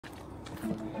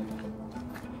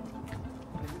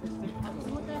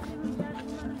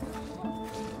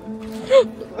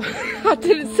I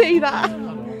didn't see that.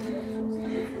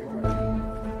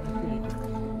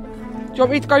 Do you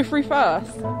want me to go through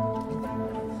first?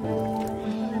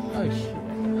 Oh shit.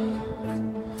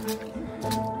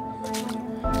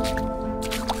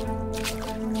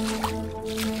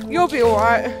 You'll be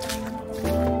alright.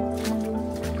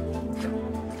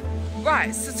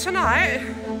 Right, so tonight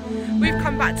we've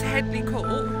come back to Headley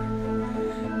Court,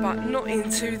 but not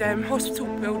into them hospital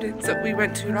buildings that we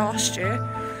went to last year.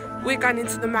 We're going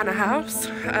into the Manor house.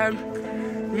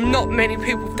 Not many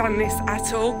people have done this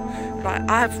at all. Like,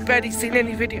 I've barely seen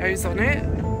any videos on it.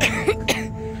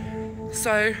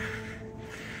 So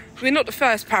we're not the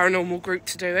first paranormal group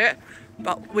to do it,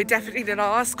 but we're definitely the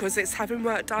last because it's having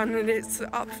work done and it's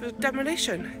up for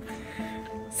demolition.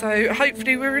 So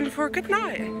hopefully we're in for a good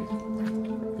night.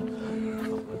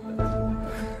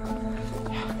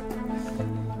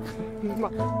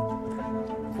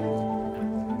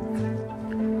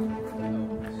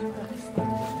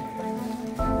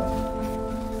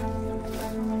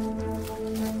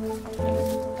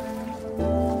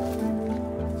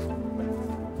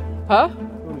 Huh?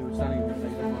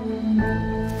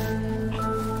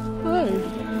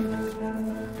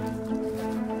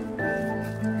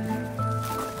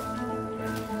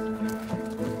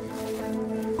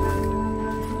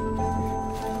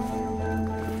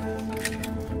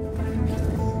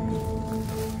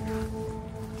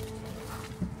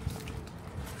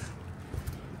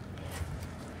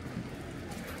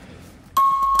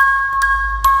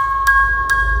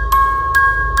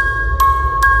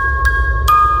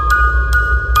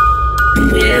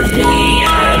 With me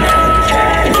on a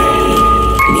journey,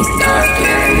 these dark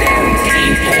and empty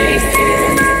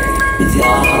places, with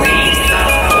only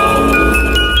soul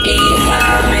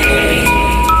behind me,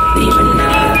 leaving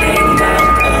nothing but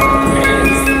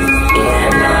footprints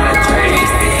in our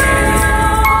traces.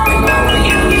 And all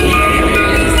you hear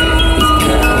is these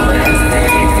come and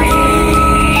save me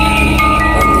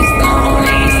from these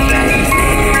lonely spaces.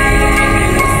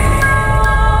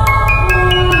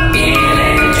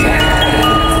 Feeling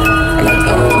trapped. I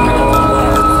don't know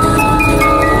what to do.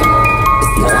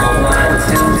 There's no one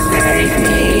to save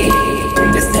me from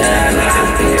this hell I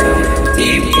feel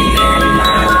deep within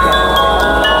my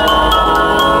bones.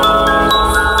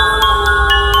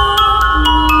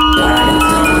 Got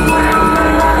into my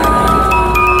mind,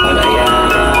 but I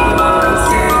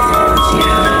wanted was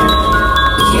you.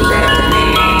 You left me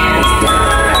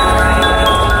inside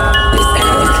this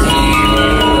empty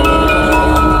room,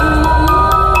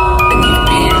 and you've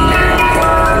been left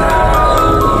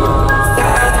alone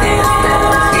inside this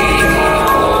empty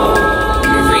hole.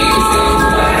 And the reason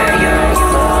why your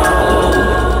soul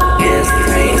is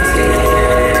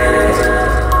painted,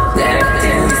 left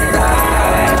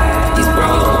inside these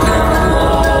broken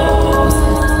walls,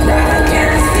 and I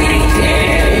can't see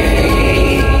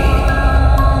clearly,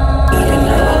 but I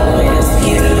know it's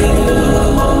you.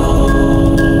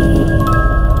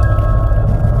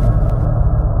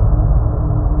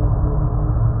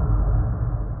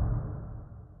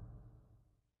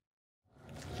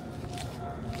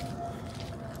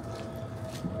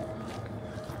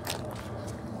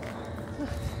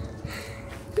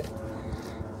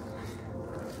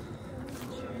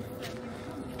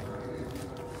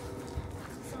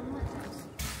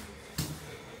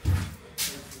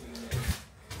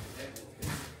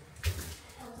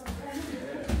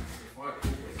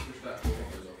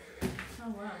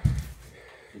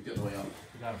 Get the way up.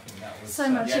 So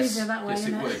much easier that way, Yes,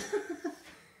 isn't it it? would.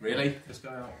 Really? Let's go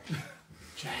out.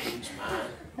 James, man.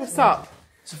 What's up?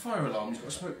 It's a fire alarm. He's got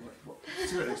a smoke. What?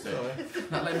 Cigarette next to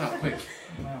it. Now let him out quick.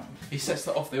 He sets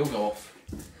that off. They all go off.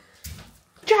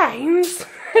 James!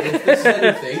 If there's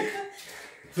anything,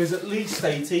 if there's at least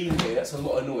 18 here, that's a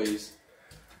lot of noise.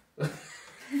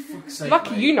 Fuck's sake,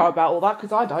 Lucky mate. you know about all that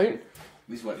because I don't.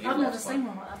 These weren't here I've never last seen time.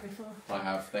 one like that before. I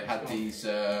have. They had these.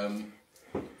 They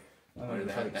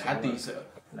had these.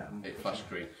 It flashed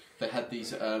green. They had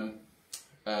these Talgoth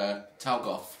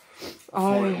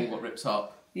before it all got ripped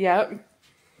up. Yeah.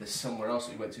 There's somewhere else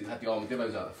that we went to that had the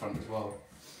armadillos out the front as well.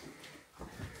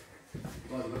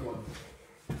 Oh, look one.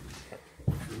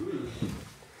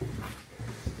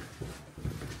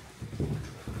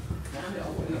 Damn it, I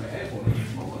went in an airport and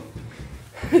used my one.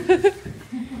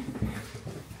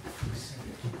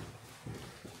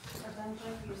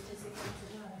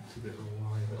 It's a bit of a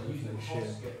lie, but you can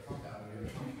share.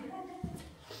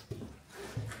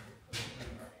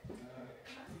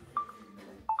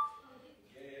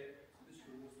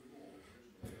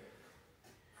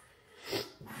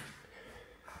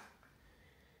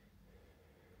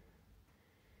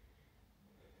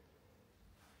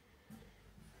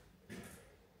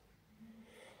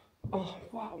 Oh,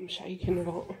 wow, I'm shaking a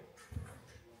lot.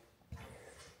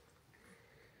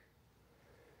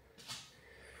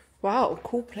 Wow,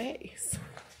 cool place.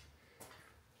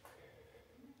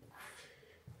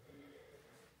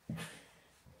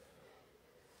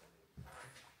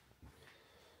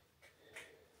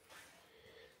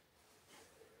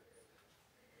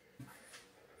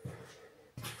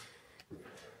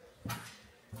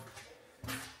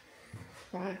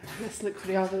 Right, let's look for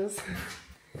the others.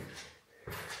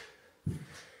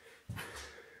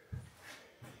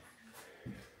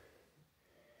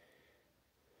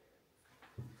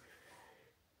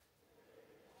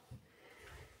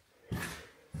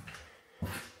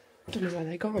 I don't know where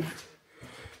they're gone.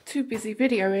 Too busy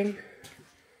videoing.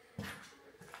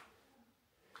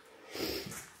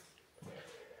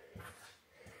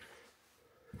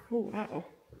 Oh wow.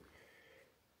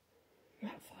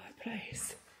 That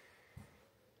fireplace.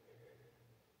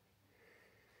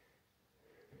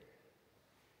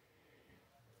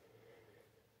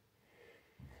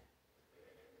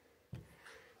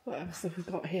 What else have we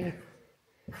got here?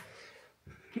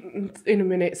 In a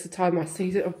minute, it's the time I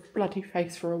see a bloody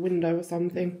face through a window or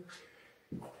something.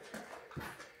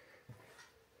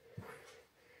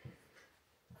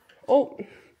 Oh,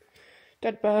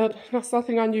 dead bird. That's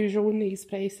nothing unusual in these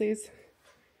places.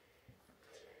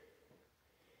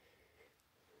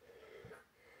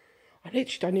 I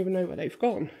literally don't even know where they've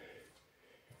gone.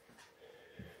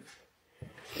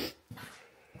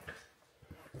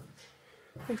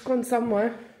 They've gone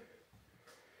somewhere.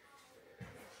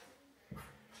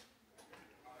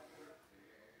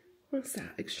 What's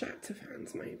that? Extractor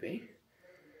fans, maybe?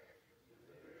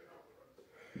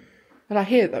 And I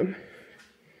hear them.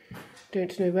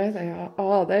 Don't know where they are.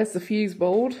 Oh, there's the fuse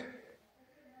board.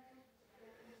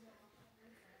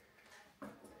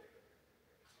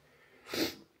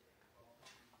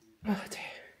 Oh dear.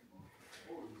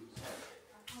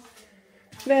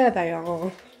 There they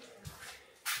are.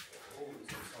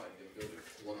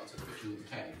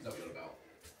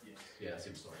 Yeah, that's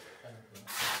inside.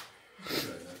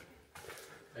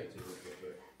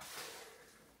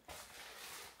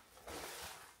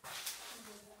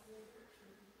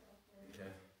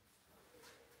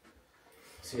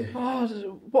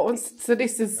 Oh, what was, so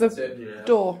this is the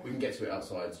door. We can get to it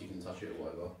outside so you can touch it or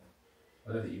whatever.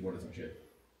 I don't think you want to touch it.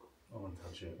 I want to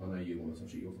touch it. I know you want to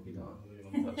touch it, you're fucking hard. I really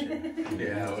want to touch it.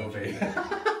 Yeah, it will be.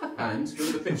 And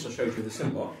remember the picture I showed you of the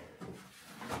cinema?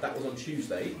 That was on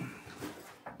Tuesday.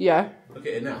 Yeah. Look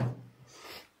at it now.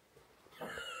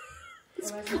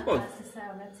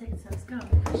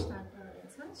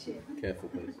 Careful,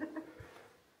 please.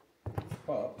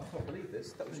 But I can't believe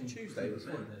this. That was Tuesday,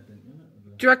 wasn't it?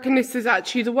 Do you reckon this is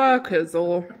actually the workers,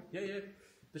 or? Yeah, yeah.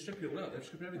 They're stripping it all out. They're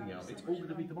stripping everything out. It's all going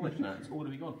to be demolished now. It's all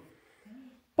going to be gone.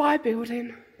 By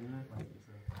building.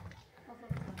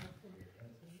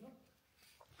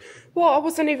 What? I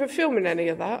wasn't even filming any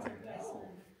of that.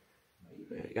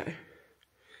 There we go.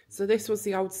 So this was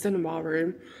the old cinema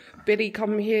room. Billy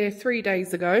come here 3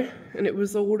 days ago and it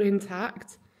was all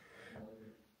intact.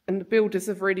 And the builders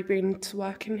have really been to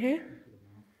work in here.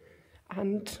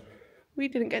 And we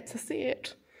didn't get to see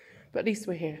it. But at least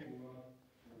we're here.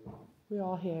 We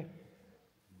are here.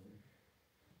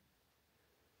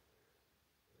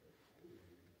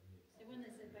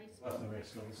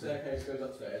 Staircase goes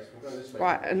upstairs. We'll go this way.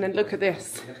 Right, and then look at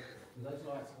this.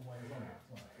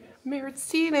 Mirrored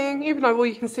ceiling, even though all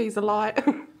you can see is a light.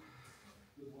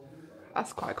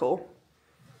 That's quite cool.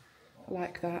 I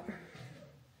like that.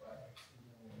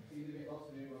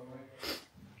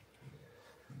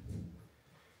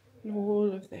 And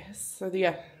all of this. So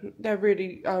yeah, they're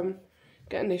really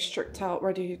getting this stripped out,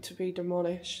 ready to be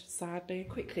demolished, sadly.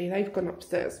 Quickly, they've gone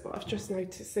upstairs, but I've just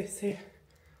noticed this here.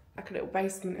 Like a little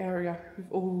basement area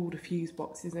with all the fuse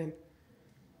boxes in.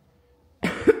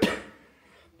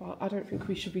 But I don't think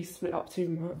we should be split up too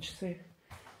much, so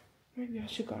maybe I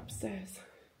should go upstairs.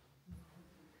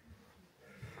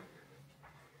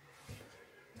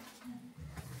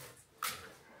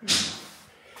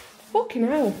 Fucking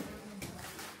hell.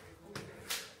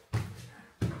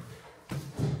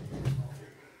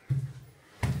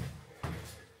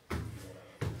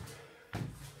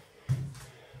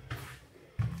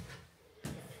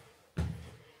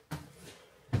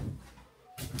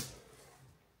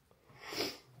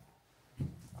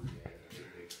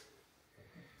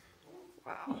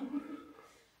 Wow.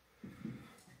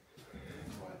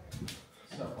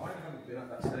 So I haven't been up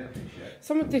that staircase yet.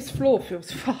 Some of this floor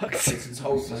feels fucked. It's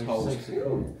holes, it's holes.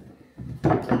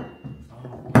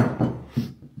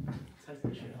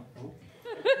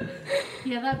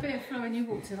 Yeah, that bit of floor when you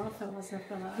walked in, I felt myself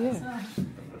like that. Yeah.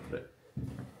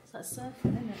 That's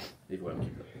surfing, isn't it? Either way, I'm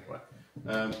keeping it right.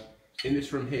 In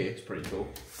this room here, it's pretty cool.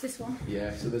 This one?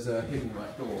 Yeah, so there's a hidden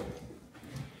back door.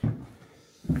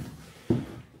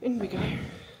 In we go.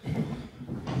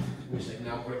 Which they can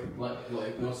now brick, like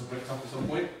we also bricked up at some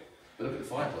point. But look at the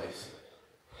fireplace.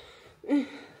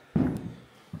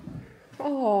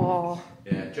 Oh.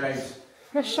 Yeah, James.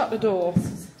 Let's shut the door.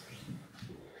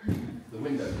 The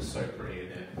windows are so pretty in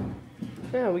here.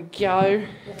 There we go. Yeah,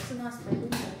 it's a nice big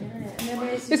window, isn't it? And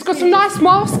then It's got some nice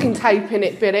masking tape in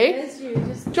it, Billy. There's you,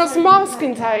 Just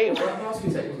masking tape. Well, that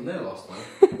masking tape wasn't there last time.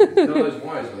 None of those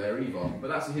wires were there either. But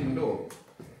that's a hidden door.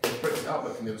 They bricked it up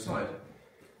from the other side.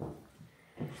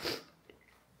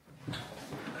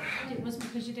 It was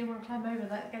because you didn't want to climb over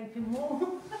that gaping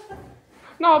wall.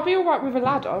 No, I'll be alright with a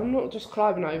ladder. I'm not just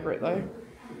climbing over it though.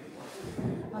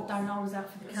 I don't know, I was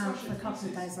out for the count for a couple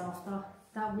of days after.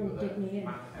 That wall did me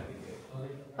in.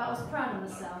 But I was proud of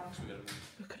myself.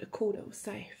 Look at the cool little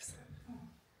safes.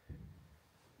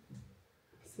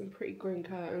 Some pretty green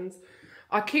curtains.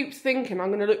 I keep thinking I'm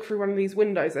going to look through one of these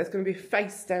windows. There's going to be a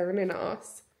face staring in at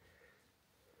us.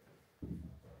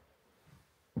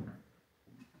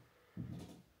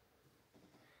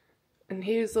 And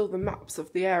here's all the maps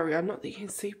of the area. Not that you can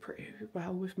see pretty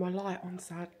well with my light on,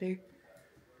 sadly.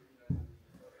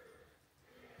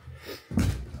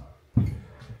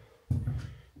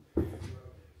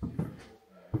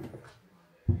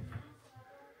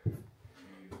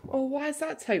 Oh, why is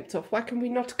that taped off? Why can we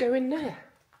not go in there?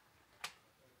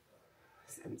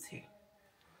 It's empty.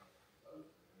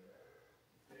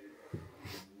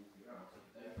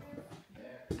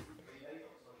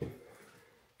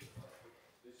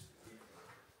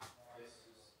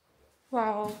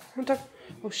 Wow, I don't...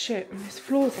 Oh shit, and this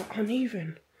floor's like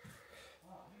uneven.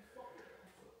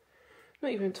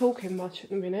 Not even talking much at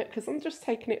the minute because I'm just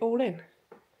taking it all in.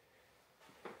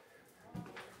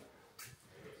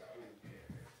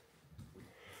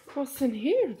 What's in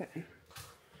here then?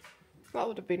 That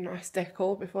would have been nice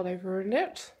decor before they've ruined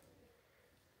it.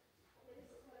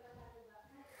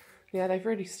 Yeah, they've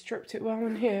really stripped it well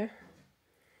in here.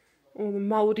 All the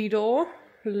mouldy door.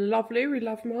 Lovely, we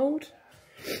love mould.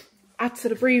 Add to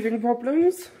the breathing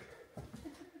problems.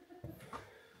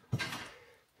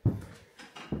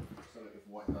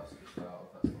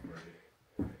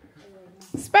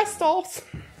 Asbestos!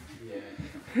 Yeah.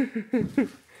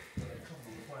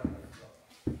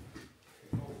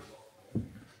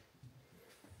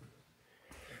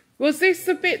 Was this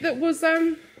the bit that was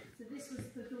So this was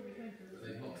the door we went through.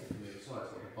 They've not taken the other side, it's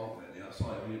like a balcony on the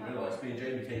outside. We didn't realise, me and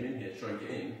Jamie came in here to try and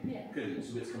get in. Yeah. Couldn't,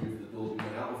 so it's coming through the door we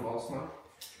went out of last time.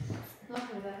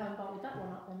 Luckily they held up with that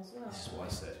one up then as well. This is what I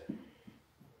said.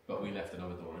 But we left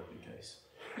another door open in case.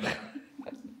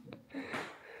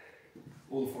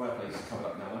 All the fireplaces are covered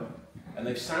up now though. And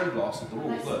they've sandblasted the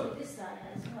walls, look. This side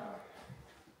as well.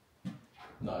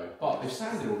 No, but they've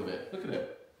sanded all of it. Look at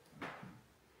it.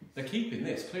 They're keeping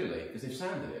this, clearly, because they've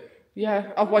sanded it.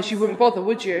 Yeah, otherwise you wouldn't bother,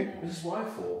 would you? This is what I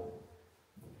thought.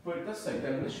 But it does say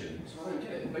demolition, so I don't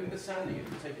get it. Maybe they're sanding it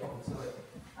to take it off and sell it.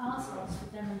 Ours was for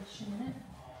demolition, isn't it?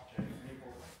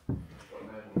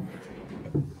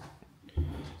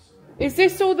 Is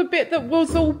this all the bit that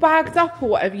was all bagged up or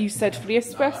whatever you said for the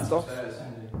asbestos?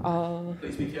 Oh.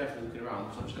 Please be careful looking around,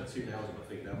 because I've just got 2 nails on my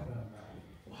feet now.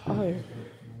 Oh.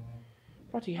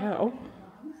 Bloody hell.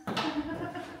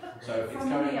 So it's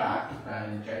going back,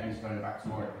 and Jamie's going back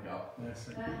tomorrow to pick up.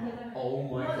 Oh my god.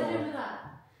 What are they doing with that?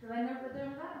 Do they know what they're doing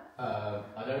with that?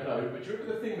 I don't know, but do you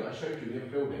remember the thing that I showed you in the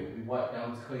other building that we wiped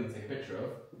down to clean to take a picture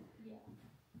of? Yeah.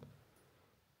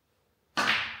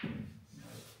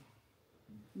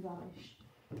 Rubbish.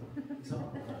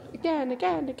 Again.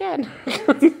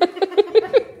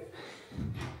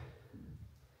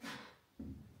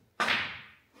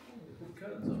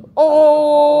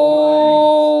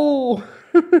 Oh!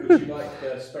 Would you like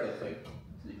the spreader thing?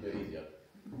 So you can do it easier?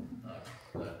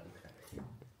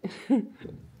 No.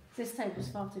 This table's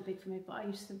far too big for me, but I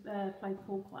used to play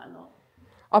pool quite a lot.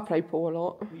 I play pool a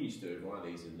lot. We used to do one of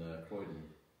these in Croydon,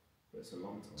 but it's a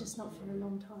long time. Just not for a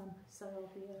long time, so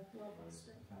I'll be well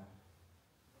busted.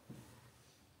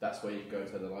 That's where you go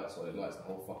and turn the lights on, it lights the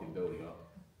whole fucking building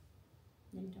up.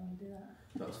 You don't want to do that.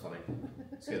 That was funny.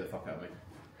 Scared the fuck out of me.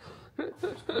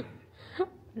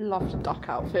 Love the duck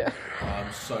outfit. I'm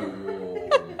so warm.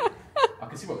 I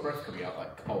can see my breath coming out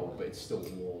like cold, but it's still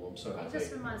warm. I'm so happy. It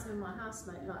just reminds me of my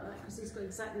housemate like that because he's got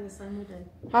exactly the same hoodie.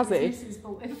 Has he? His missus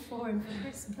bought it for him for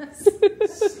Christmas.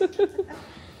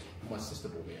 My sister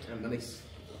bought me it, and my niece.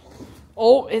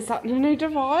 Oh, is that the new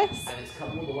device? And it's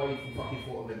come all the way from fucking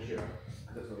Fortaventura.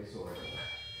 That's where we saw it.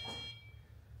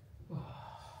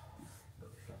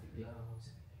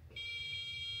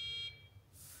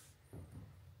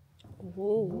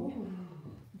 Ooh.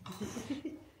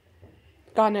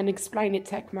 Go on and explain it,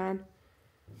 Tech Man.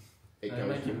 It They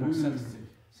make it more sensitive.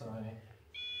 So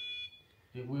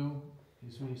it's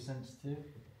really sensitive,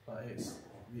 but it's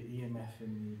the EMF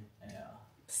in the air.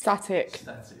 Static.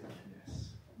 Static,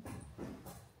 yes.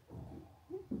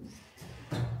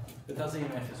 It does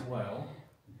EMF as well,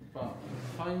 but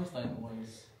phones don't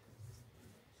always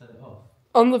set it off.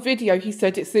 On the video, he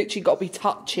said it's literally got to be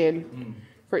touching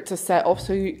for it to set off,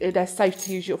 so they're safe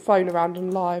to use your phone around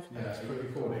and live. Yeah, it's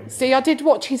recording. See, I did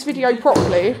watch his video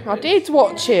properly. I did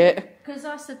watch it. Because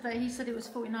I said that he said it was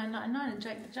 $49.99 and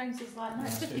James is like, no,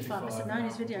 it's 55. I said, no, in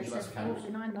his video it says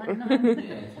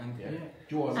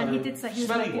 $49.99. And he did say he was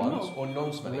smelly making ones more. or The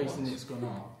non-smelly reason ones? it's gone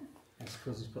up is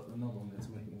because he's put the knob on there to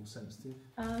make it more sensitive.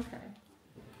 Oh, okay.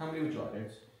 How many would you like,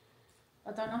 James?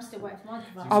 I don't know, I'm still waiting for my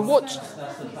device. I watched.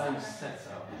 That's the base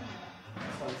setup.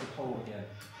 So it's a pole again.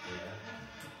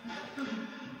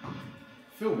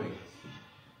 Filming.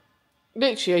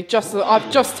 Literally,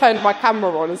 I've just turned my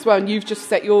camera on as well, and you've just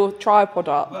set your tripod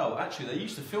up. Well, actually, they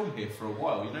used to film here for a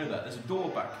while. You know that. There's a door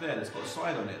back there that's got a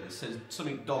sign on it that says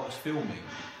something dogs filming.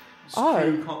 Oh.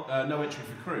 Crew no entry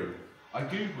for crew. I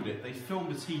googled it. They filmed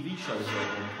a TV show there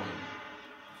at one point.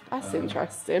 That's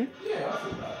interesting. Yeah, I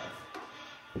thought that.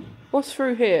 What's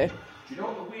through here? Do you know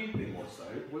what the weird thing was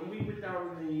though? When we were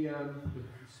down in the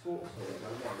sports hall, there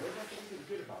was nothing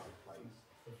good about this place.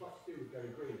 The flush steel was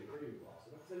going green and green was.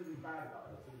 So that's anything bad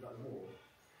about it. That's anything about the wall.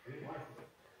 I didn't like it.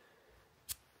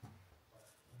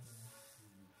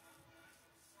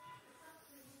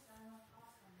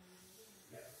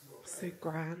 So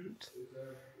grand.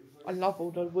 I love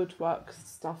all the woodwork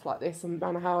stuff like this and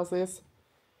manor houses.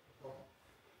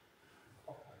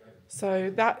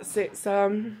 So that's its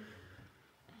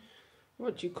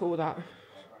what do you call that?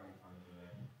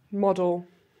 Model.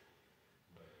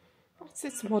 What's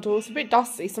its model? It's a bit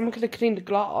dusty. Someone could have cleaned the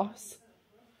glass.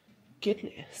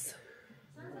 Goodness.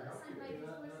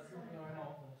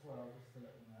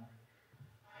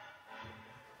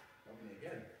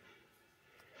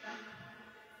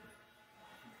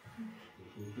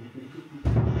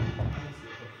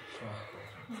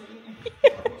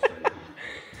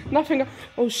 Nothing.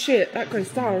 Oh shit, that goes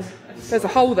down. There's a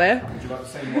hole there. Would you like the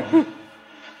same one?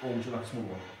 Or would you like a small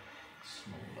one?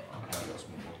 Small one. Okay, I've got a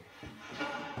small one.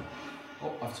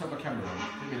 Oh, I've turned my camera on.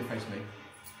 Give me the face, mate.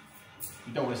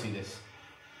 You don't want to see this.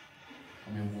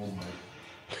 I'm in warm mode.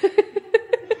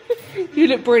 You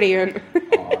look brilliant. Oh, I feel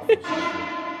so good. Is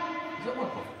that my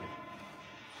coffee?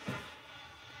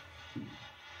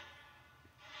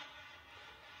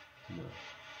 No.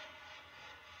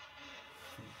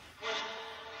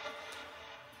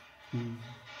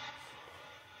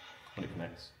 When it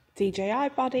connects. DJI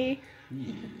buddy.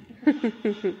 Yeah. Come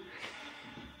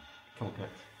on,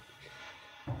 connect.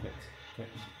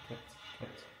 Connect.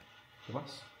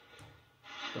 Device.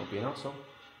 That'll be an outsole.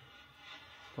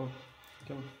 Come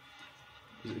on.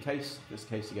 Is it the case? It's the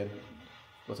case again.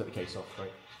 I'll take the case off,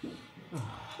 right?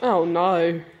 Oh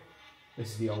no. This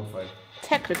is the old phone.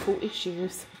 Technical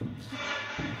issues.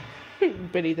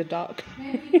 Billy the Duck.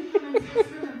 Maybe you can come into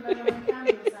this room and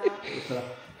blow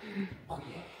all the candles out.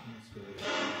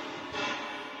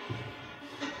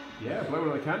 Yeah, blow one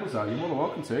of the candles out. You're more than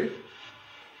welcome to.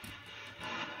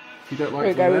 If you don't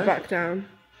like There we it, go, we're back down.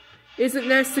 Isn't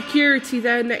there security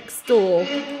there next door?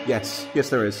 Yes,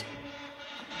 there is.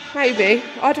 Maybe.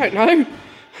 I don't know.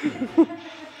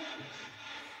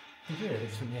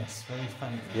 Yes, very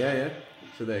faint. Yeah.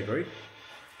 So they agree.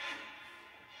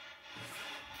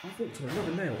 I thought to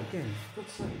another nail again. For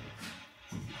God's sake.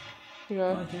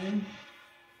 Yeah. Hi, June.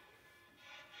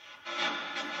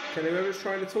 Can whoever's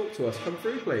trying to talk to us come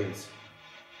through, please?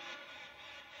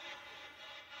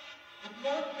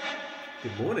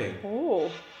 Good morning.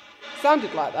 Oh.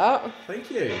 Sounded like that.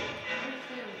 Thank you.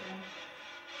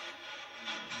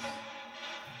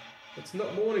 It's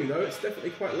not morning though, it's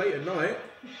definitely quite late at night.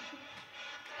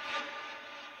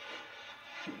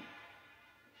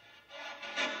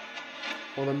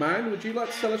 Well, the man, would you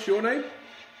like to tell us your name?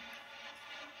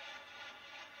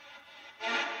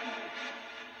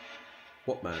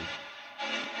 What man?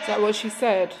 Is that what she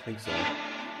said? I think so.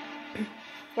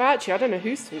 Well, actually, I don't know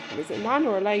who's talking. Is it a man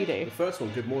or a lady? The first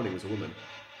one, good morning, was a woman.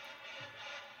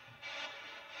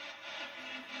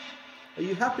 Are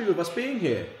you happy with us being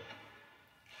here?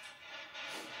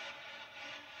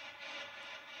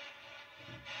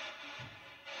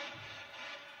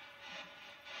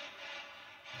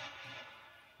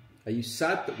 Are you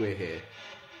sad that we're here?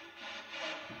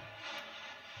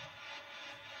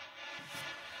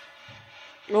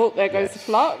 Oh, there goes the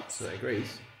flux. So that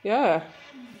agrees. Yeah.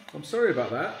 I'm sorry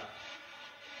about that.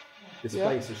 This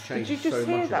place has changed Did you just so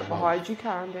hear much. that behind you,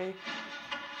 Candy?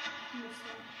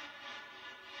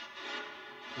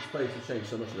 This place has changed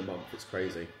so much in a month. It's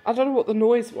crazy. I don't know what the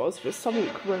noise was, but something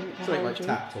went Something behind like you.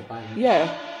 tapped or banged.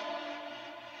 Yeah.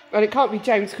 And it can't be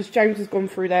James because James has gone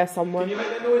through there somewhere. Can you make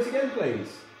that noise again,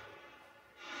 please?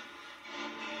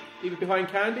 Either behind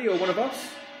Candy or one of us.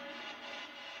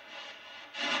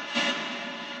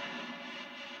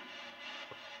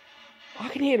 I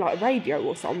can hear like a radio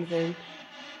or something.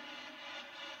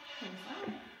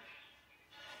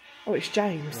 Oh, it's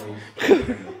James.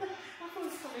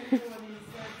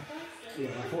 Yeah,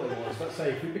 I thought it was. Let's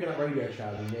say if we're picking up radio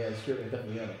chat, then yeah, the security will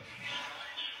definitely heard it.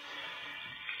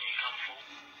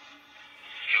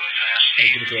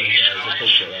 Thank you for joining, guys. I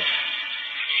appreciate that.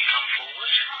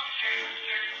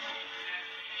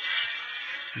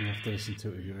 You have to listen to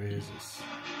it with your ears.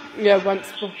 Yeah,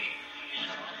 once before.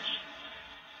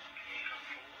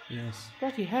 Yes.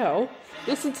 Bloody hell.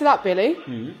 Listen to that, Billy.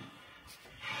 Mm-hmm.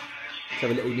 Let's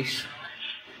have a little listen.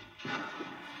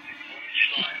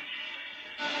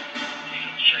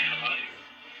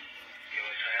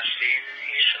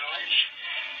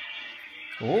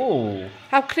 Oh,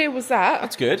 How clear was that?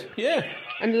 that's good. Yeah.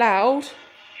 And loud.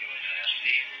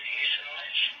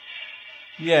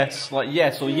 Yes, like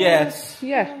yes or yes.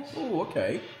 Yeah. Oh,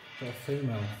 okay. They're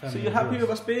female. So you're happy with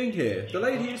us being here? The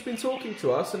lady who's been talking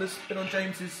to us and has been on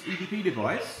James's EVP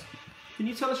device. Can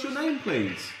you tell us your name,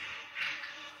 please?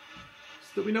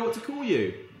 So that we know what to call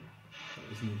you. That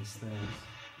was near the stairs.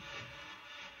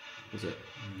 Is it?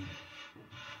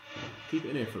 Keep it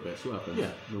in here for a bit. So what happens?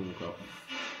 Yeah. We'll walk up.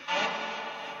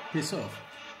 Piss off.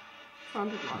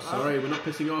 Sounded like that. Sorry, we're not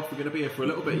pissing off. We're going to be here for a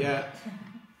little bit yet.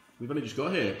 We've only just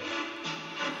got here.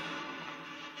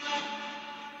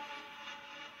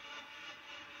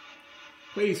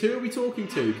 Please, who are we talking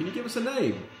to? Can you give us a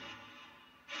name?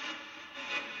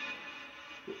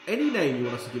 Any name you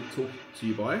want us to talk to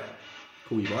you by?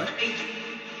 Call you by?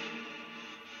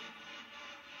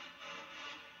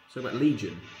 So about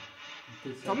Legion.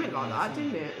 Something like that,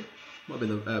 didn't it? Might have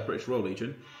been the British Royal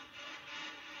Legion.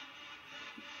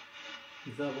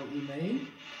 Is that what you mean?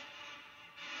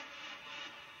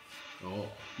 Oh,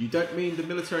 you don't mean the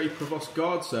Military Provost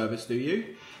Guard Service, do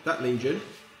you? That Legion?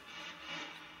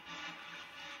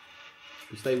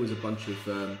 Because they was a bunch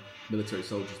of military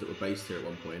soldiers that were based here at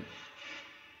one point.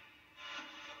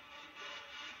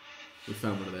 We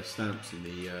found one of their stamps in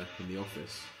the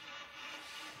office.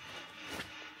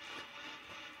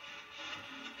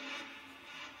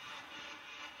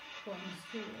 What, in the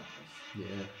school office?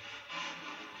 Yeah.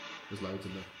 There's loads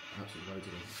in there. Absolutely loads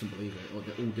of them. I couldn't believe it. Oh,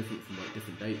 they're all different from like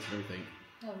different dates and everything.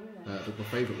 Oh, really? My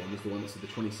favourite one was the one that said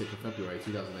the 26th of February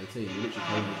 2018. We literally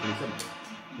came on the 27th.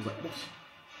 I was like, what?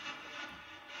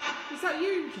 Is that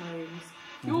you, James?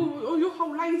 Your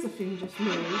whole laser thing just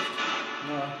moved.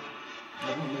 No. I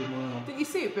haven't moved my arm. Didn't you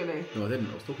see it, Billy? No, I didn't.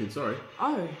 I was talking, sorry.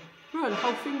 Oh. No, the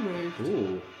whole thing moved.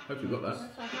 Oh, hope you got that.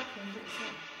 That's what happened.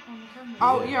 It's on the camera.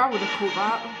 Oh, yeah, I would have caught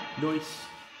that. Nice.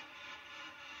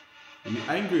 Are you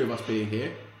angry with us being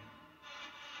here?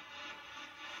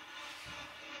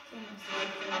 It's almost like a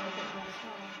bit more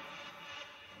style.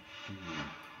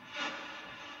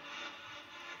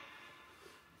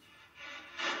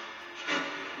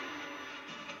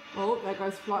 Oh, there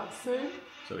goes Flight soon.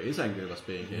 So it is angry with us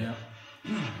being here.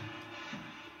 Yeah.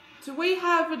 Do we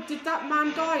have did that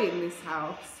man die in this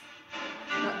house?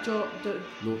 That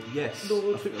Lord, yes.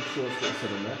 Lord. I think I'm sure that's what it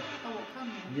said on there. Oh, what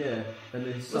camera? Yeah, and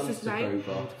then his What's sons his took name?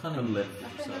 over. Lord Cunliffe. Cunliffe. I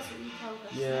think that's what you told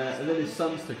us. Yeah, and then his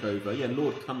sons took over. Yeah,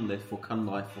 Lord Cunliffe or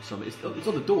Cunliffe or something. It's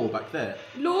on the door back there.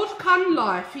 Lord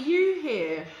Cunliffe, are you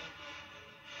here?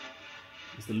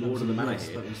 It's the Lord of the Manor Yes,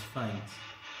 here. but it's faint.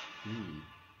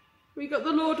 We got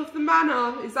the Lord of the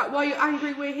Manor. Is that why you're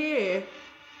angry we're here?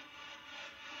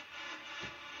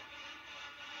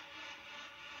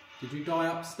 Did you die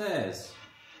upstairs?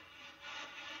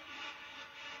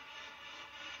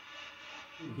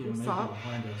 Here, What's maybe that?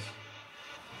 behind us.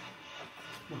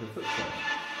 What a footstep.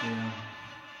 Yeah.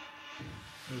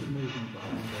 There's movement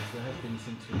behind us. There has been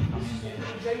since we come in here.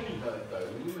 Jamie heard though.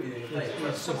 We were here.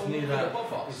 It's just near that.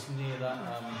 It's near that.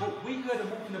 We heard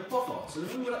them walking above us, and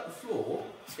then we went up the floor.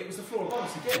 It was the floor above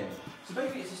us again. So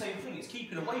maybe it's the same thing. It's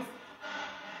keeping away.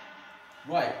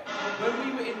 Right.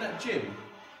 When we were in that gym,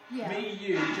 Yeah. me,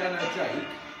 you, Jana, Jake,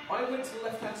 I went to the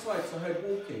left-hand side, so I heard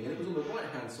walking, and it was on the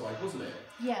right-hand side, wasn't it?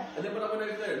 Yeah. And then when I went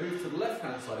over there, it moved to the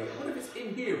left-hand side. I wonder if it's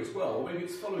in here as well, or maybe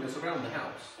it's following us around the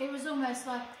house. It was almost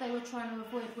like they were trying to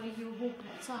avoid where you were walking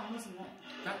at the time, wasn't it?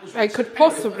 That was They could Anyway,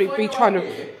 possibly if I be go trying up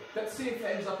to- here, let's see if it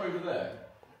ends up over there.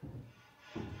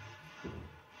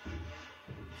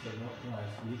 So guys,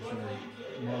 literally,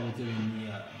 while we're doing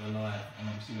the live, and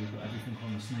obviously we've got everything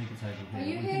on the snooker table here. Are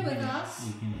you here with us?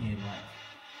 We can hear like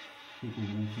people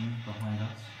walking behind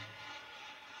us.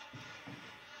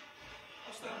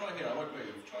 I'll stand right here, I won't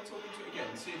move. Try talking to it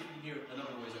again, see if you can hear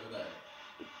another noise over there.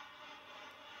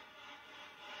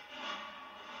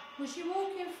 Was she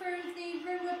walking through the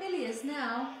room where Billy is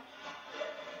now?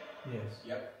 Yes.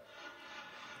 Yep.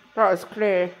 That was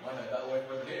clear. I heard that all the way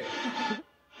from over here.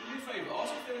 Do me a favour,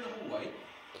 ask if they're in the hallway.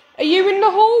 Are you in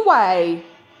the hallway?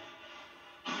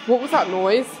 What was that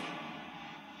noise?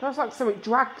 That was like something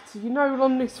dragged. You know,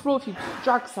 on this floor, if you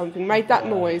drag something, made that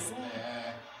noise.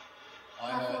 Yeah.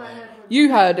 I heard it.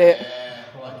 You heard it. Yeah,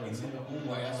 like it's in the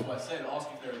hallway, that's what I said. Ask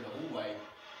if they're in the hallway.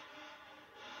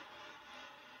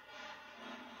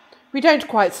 We don't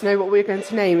quite know what we're going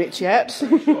to name it yet. Sure,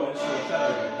 I just saw a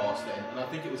shadow go past it, and I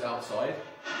think it was outside.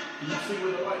 Can you see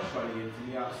where the light's shining in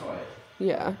from the outside?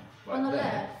 Yeah. Right On the there.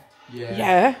 left? Yeah.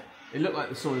 Yeah. It looked like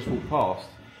the saw just walked past.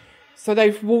 So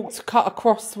they've cut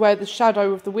across where the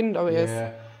shadow of the window is.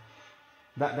 Yeah.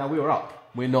 Now we were up.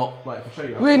 We're not, like, I'll show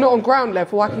you. We're not on ground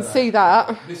level, I can see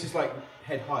that. This is like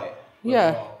head height.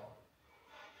 Yeah.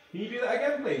 Can you do that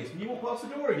again, please? Can you walk past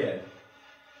the door again?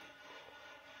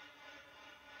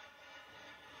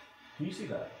 Can you see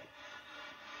that?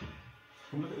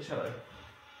 Come look at the shadow.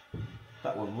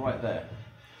 That one right there.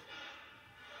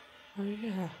 Oh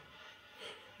yeah.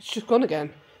 It's just gone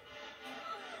again.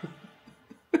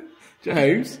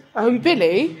 James?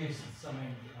 Billy?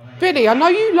 Billy, I know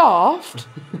you laughed,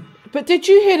 but did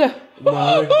you hear the... No,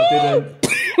 I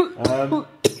didn't.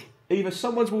 Either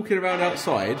someone's walking around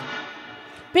outside.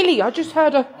 Billy, I just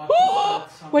heard a...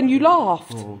 when you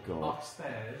laughed. Oh, God.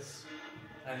 Upstairs,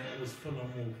 and it was full on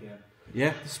walking.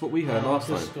 Yeah, this is what we heard last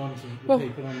I've just time. gone to the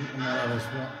people on the others.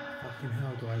 What fucking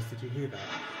hell, guys? Did you hear that?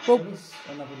 Well, There was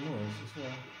another noise as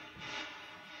well.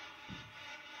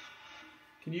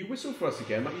 Can you whistle for us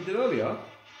again like you did earlier?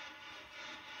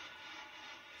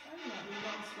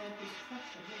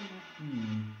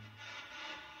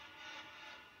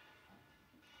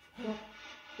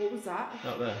 what was that?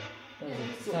 Out there. There's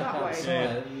a Look tap that way.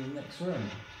 outside in the next room.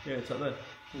 Yeah, it's up there.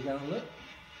 You go and look?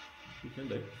 You can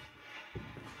do.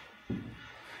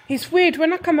 It's weird,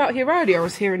 when I come out here earlier I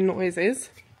was hearing noises.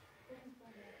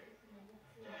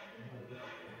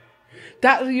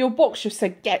 That your box just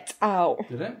said get out.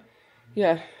 Did it?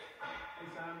 Yeah.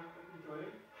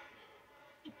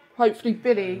 Hopefully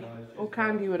Billy or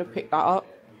Candy would have picked that up.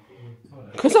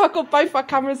 Because I've got both our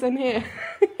cameras in here.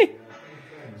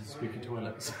 Squeaky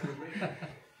toilets.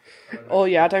 Oh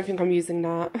yeah, I don't think I'm using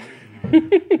that.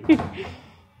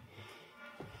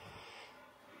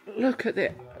 Look at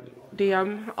the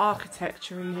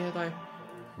architecture in here though.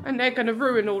 And they're going to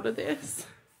ruin all of this.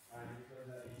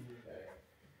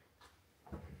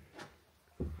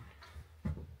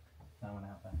 No one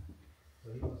out there.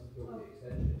 So he must have built the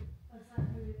extension. Yeah,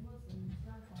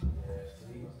 so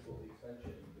he must have built the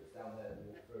extension that's down there and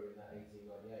walked through in that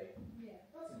 1898. Yeah.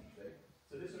 That's interesting.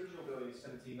 So this original building is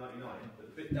 1799, but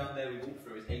the bit down there we walked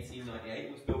through is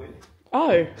 1898 was built in. Oh.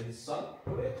 And his son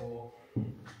built it, or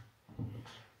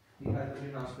he had the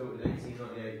new house built in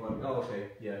 1898. Oh, okay,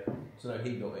 yeah. So no,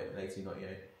 he built it in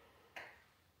 1898.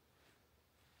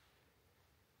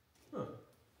 Huh.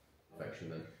 Perfection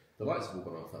then. The lights have all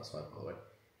gone off that side, by the way.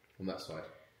 On that side.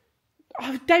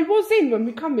 Oh, they was in when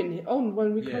we come in here.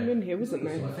 When we come in here, wasn't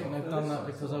they? I think they've done that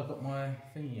because I've got my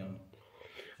thingy on.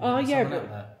 Oh yeah, Someone but out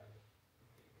there.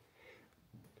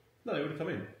 No, they would have come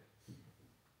in.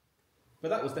 But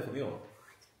that was definitely on.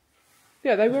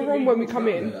 yeah, they were on when we come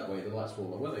in. That way, the lights were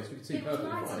on, weren't they? So we could see It was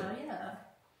perfectly lighter, fine. yeah.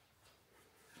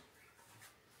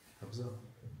 How bizarre.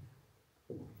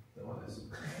 Don't like this.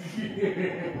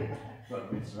 Like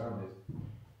being surrounded.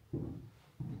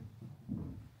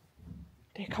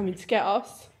 They're coming to get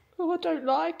us. Oh, I don't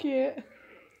like it.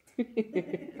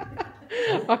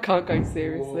 I can't go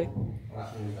seriously. Well,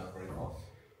 that's all done very fast.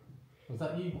 Was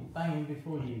that you banging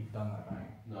before you done that bang?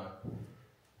 No.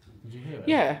 Did you hear it?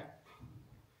 Yeah.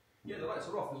 Yeah, the lights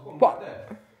are off. There's one What? right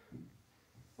there.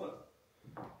 What?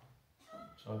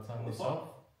 Shall I turn It's this off?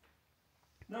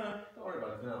 No, don't worry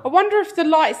about it now. I wonder if the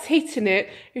lights hitting it,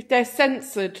 if they're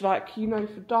censored, like, you know,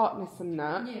 for darkness and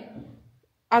that. Yeah.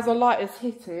 As a light has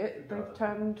hit it, they've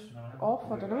turned off.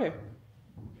 I don't know.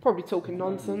 Probably talking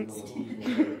nonsense.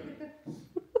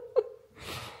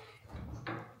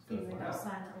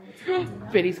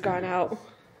 Billy's going out.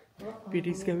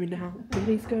 Billy's going out.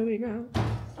 Billy's going out.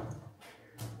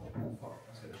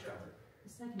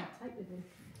 It's taking a tape with him.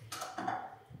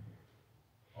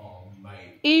 Oh,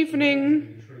 mate.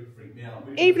 Evening. Freak me out.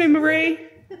 Evening, Marie.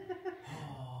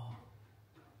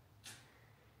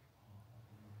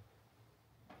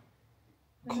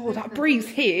 God, that breeze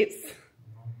hits.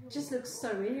 It just looks so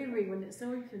eerie when it's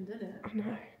opened, doesn't it? I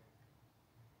know.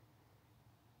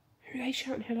 Who are they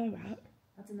shouting hello at?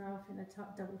 I don't know, I think they're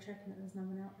double checking that there's no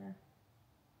one out there.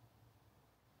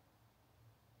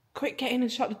 Quick, get in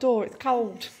and shut the door, it's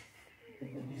cold. It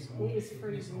is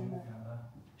freezing, isn't it?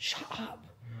 Shut up.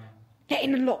 Get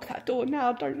in and lock that door now,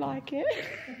 I don't like it.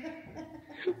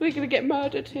 We're going to get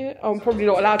murdered here. Oh, I'm probably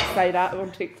not allowed to say that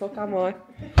on TikTok, am I?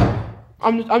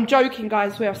 I'm joking,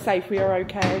 guys, we are safe, we are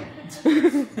okay. It's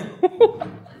got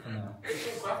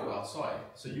gravel outside,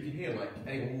 so you can hear like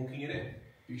anyone walking in it.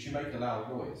 Because you make a loud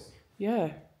noise. Yeah.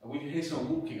 And when you hear someone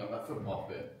walking up that footpath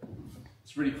bit,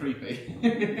 it's really creepy.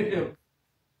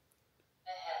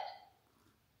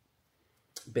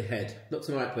 Behead. Not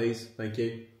tonight, please. Thank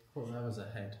you. I thought that was a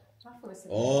head. I thought it said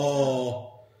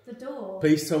The door.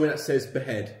 Please tell me that says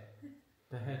behead.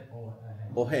 Behead or a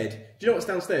head? Or head. Do you know what's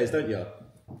downstairs, don't you?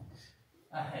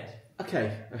 A head.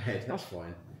 Okay, a head. That's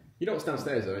fine. You know what's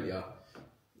downstairs, don't you?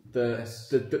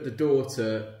 The door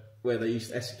to where they used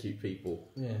to execute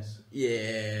people. Yes.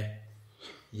 Yeah.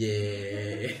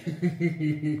 Yeah.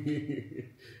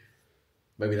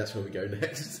 Maybe that's where we go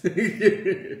next. I can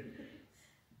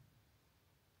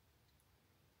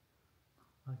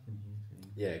hear things.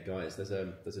 Yeah, guys, there's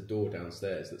a door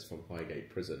downstairs that's from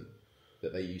Highgate Prison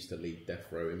that they used to lead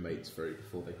death row inmates through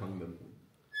before they hung them.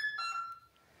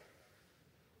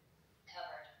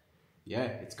 Covered. Yeah,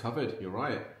 it's covered, you're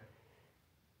right.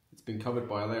 It's been covered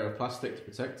by a layer of plastic to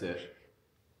protect it.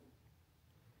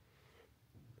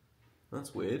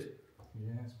 That's weird.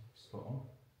 Yeah, it's spot on.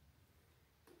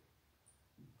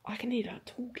 I can hear that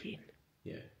talking.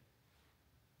 Yeah.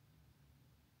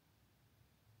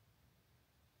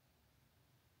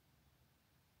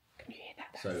 Can you hear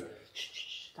that? So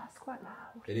Shh, that's quite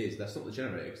loud. it is. That's not the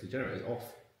generator because the generator's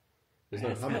off. There's no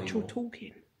That's hum actual anymore.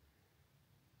 talking.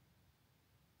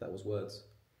 That was words.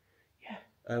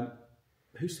 Yeah.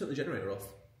 Who's turned the generator off?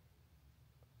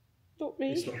 Not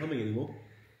me. It's not humming anymore.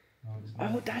 No, it's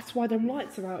not. Oh, that's why them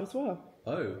lights are out as well.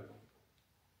 Oh.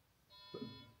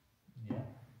 Yeah.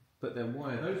 But then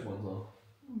why are those ones off?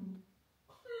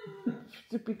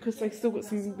 Because they still got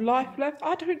some life left.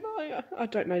 I don't know. I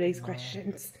don't know these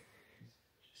questions.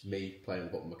 It's me playing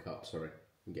the bottom of my cup, sorry.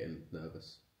 I'm getting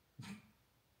nervous. I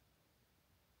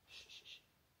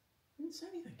didn't say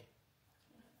anything.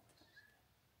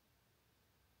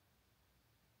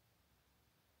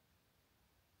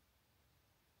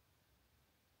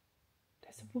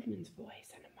 There's a woman's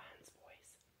voice and a man's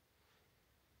voice.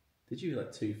 Did you hear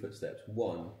like 2 footsteps?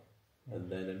 One,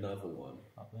 and then another one.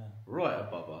 Up there. Right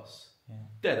above us. Yeah.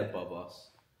 Dead above us.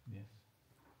 Yes.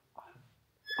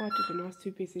 I didn't. I was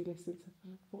too busy listening to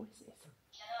her voices.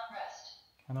 Cannot rest.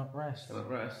 Cannot rest. Cannot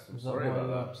rest. I'm Was that sorry why about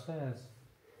you're that. upstairs?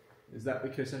 Is that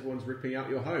because everyone's ripping out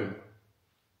your home?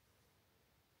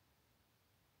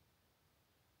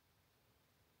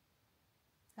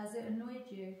 Has it annoyed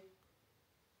you?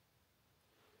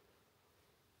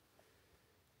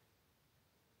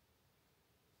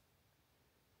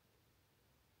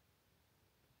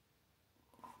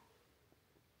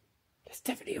 There's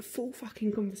definitely a full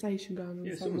fucking conversation going on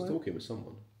Yeah, somewhere. someone's talking with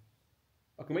someone.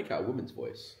 I can make out a woman's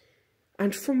voice.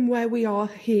 And from where we are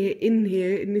here in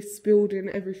this building,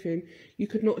 everything, you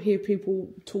could not hear people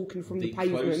talking from the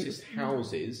pavement. The closest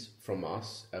houses from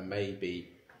us are maybe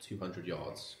 200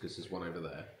 yards, because there's one over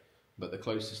there. But the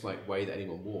closest way that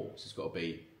anyone walks has got to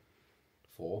be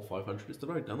 400, 500. It's the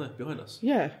road down there behind us.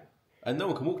 Yeah. And no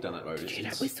one can walk down that road. Did you hear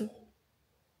that whistle?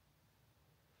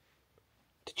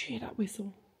 Did you hear that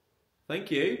whistle? Thank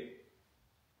you.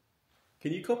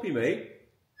 Can you copy me?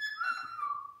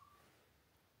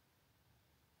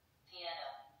 Piano.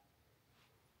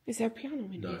 Is there a piano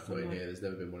in No, here not somewhere? in here. There's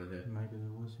never been one in here. Maybe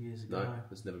there was years ago. No,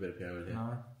 there's never been a piano in here.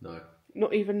 No. No.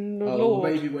 Not even the Oh,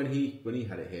 Lord. maybe when he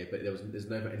had it here, but there's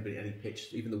never been any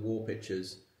pictures. Even the war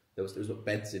pictures, there was like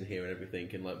beds in here and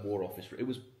everything, and like war office. It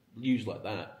was used like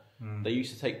that. They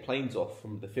used to take planes off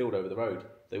from the field over the road.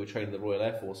 They were training the Royal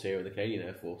Air Force here and the Canadian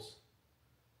Air Force.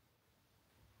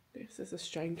 This is a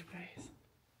strange place.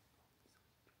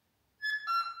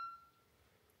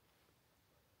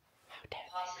 How dare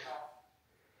Bicycle.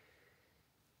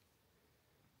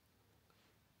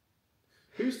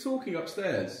 Who's talking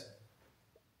upstairs?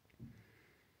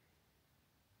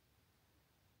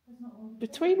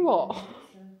 Between what?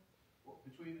 What,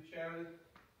 between the chair and the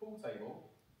pool table?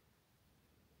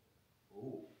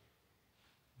 Oh.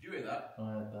 Did you hear that? I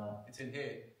heard that. It's in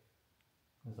here.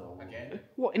 There's a wall. Again?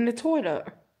 What, in the toilet?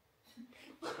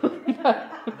 No,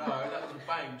 that was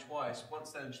banged twice. Once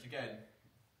then, just again.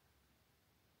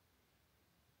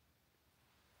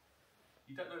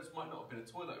 You don't know this might not have been a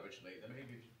toilet originally. They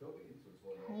maybe just built it into a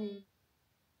toilet. Hey.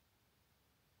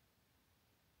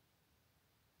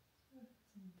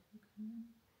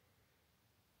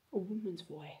 A woman's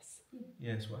voice.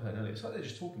 Yeah, that's what I heard earlier. It's like they're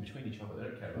just talking between each other. They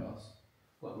don't care about us.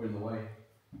 Like we're in the way.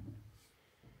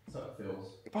 That's how it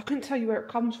feels. If I couldn't tell you where it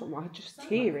comes from, I'd just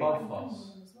hear it. Above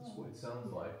us. That's what it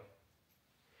sounds like.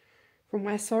 From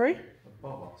where, sorry?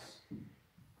 Above us.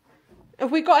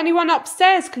 Have we got anyone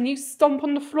upstairs? Can you stomp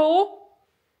on the floor?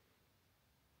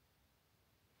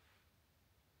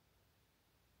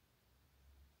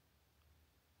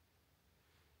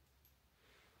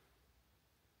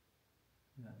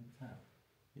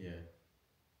 Yeah.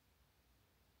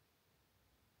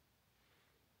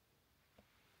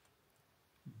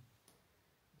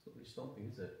 It's not really stomping,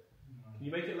 is it? No. Can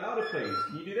you make it louder, please?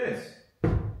 Can you do this?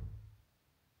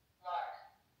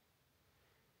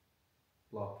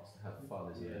 Laugh is to have fun,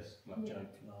 isn't it? Like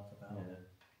joke, laugh about it.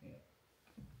 Yeah.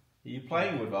 Are you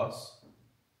playing with us?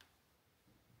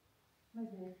 Maybe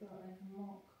they've got like a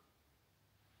mock.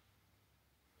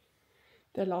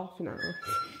 They're laughing at us.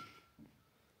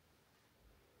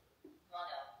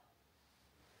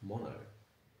 Mono.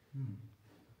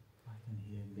 I can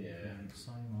hear movement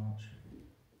so much.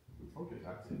 I told you it's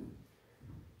active.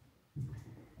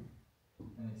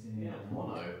 And it's in here.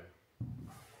 Mono.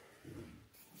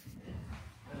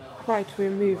 Right, we're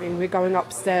moving. We're going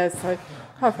upstairs, so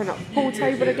covering up the pool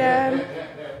table again. There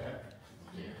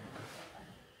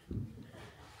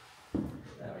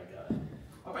we go.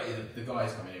 I bet you the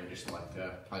guys come in here and just like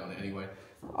play on it anyway.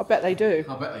 I bet they do.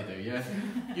 I bet they do, yeah.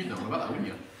 You'd know all about that, wouldn't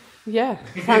you? Yeah,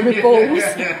 playing with balls.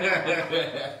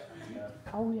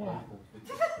 Oh yeah.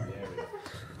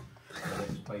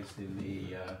 It's placed in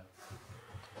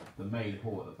the main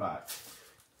hall at the back.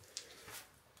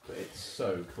 But it's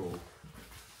so cool.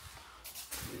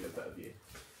 Give you a better view.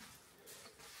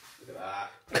 Look at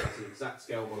that. That's the exact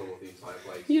scale model of the entire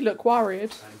place. You look worried.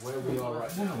 And where we are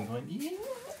right now Going, yeah.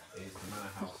 is the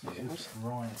manor house here.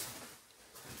 Right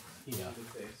here. Look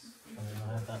at this. And then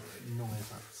I had that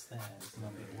noise upstairs and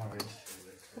I'm a bit worried.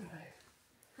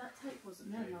 That tape wasn't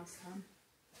there last time.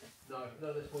 No,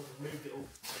 this one's moved it all.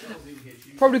 That was in here.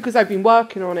 Probably because they've been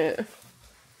working on it.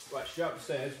 Right, straight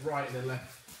upstairs, right and then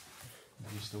left.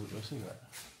 Have you still got your cigarette?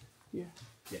 Yeah.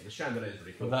 Yeah, the chandelier is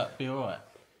really cool. Would that be alright?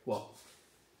 What?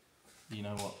 You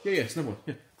know what? Yeah, it's no one.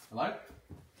 Yeah. Hello?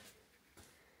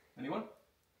 Anyone?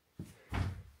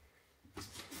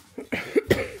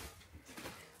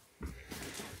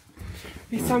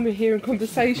 Every time we're hearing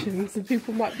conversations and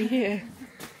people might be here.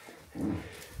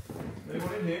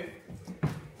 Anyone in here?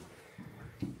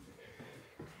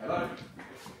 Hello?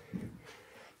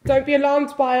 Don't be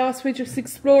alarmed by us, we're just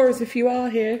explorers if you are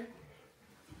here.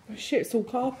 Oh shit, it's all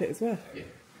carpet as well. Yeah.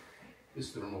 This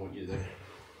is the room I want you to do. This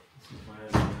is where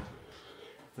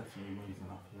definitely moving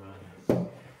up here earlier.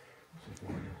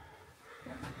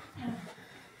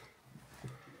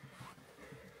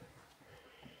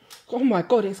 Oh my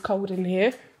god, it's cold in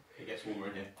here. It gets warmer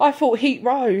in here. I thought heat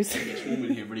rose. It gets warm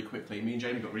in here really quickly. Me and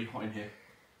Jamie got really hot in here.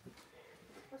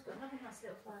 It's got another nice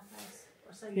little fireplace.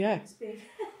 Or so Yeah. it's big.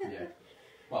 Yeah.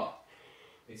 Well,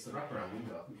 it's the wraparound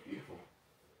window. It's beautiful.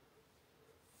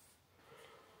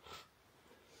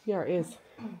 Yeah, it is.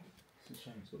 It's a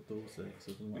shame it's got doors there because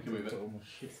I don't We like can move to it. all my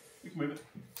shit. We can move it.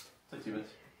 Take 2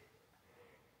 minutes.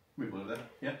 Move over there.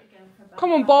 Yeah. Again, for about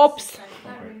Come on, 5 Bobs. or 6 days. I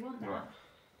don't really want that. Right.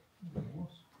 They're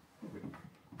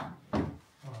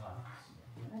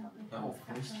not That looking one,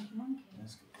 to catch on monkey.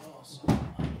 Let's get glass.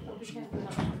 But be careful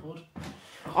not to-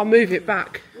 I'll move it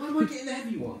back. Why am I getting the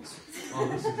heavy ones? Oh,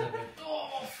 this is it.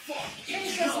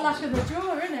 It's just luck of the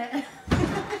draw, isn't it?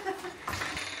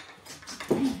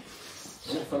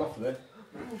 What fell off of there?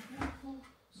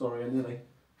 Sorry, I nearly.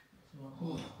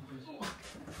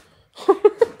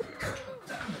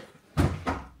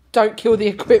 Don't kill the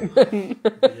equipment.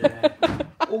 Yeah.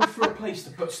 All for a place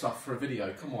to put stuff for a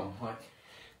video. Come on, like.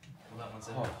 Well, that one's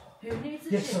it. Who needs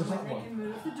a Yes, gym so when that they one. can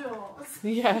move the drawers?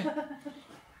 Yeah.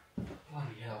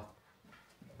 Bloody hell.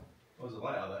 What was it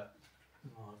light out there?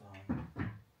 Oh,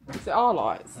 darn. Is it our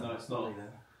lights? No, it's not.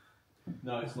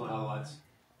 No, it's not our lights.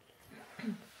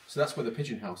 So that's where the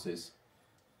pigeon house is.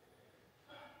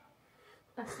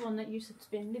 That's the one that used to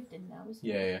be lived in now, isn't it?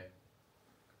 Yeah, yeah.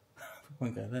 We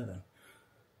won't go there then.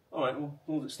 Alright, well, as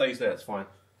long as it stays there, it's fine.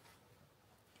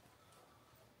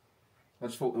 I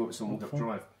just thought there was someone walking up the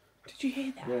drive. Did you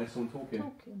hear that? Yeah, someone talking.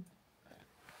 Talking.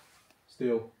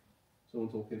 Still, someone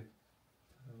talking.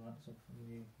 The lights off and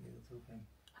you hear the talking.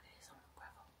 I can hear someone on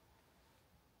gravel.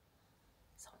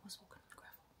 Someone was walking on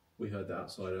gravel. We heard that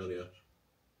outside earlier.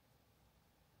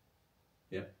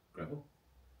 Yeah, gravel.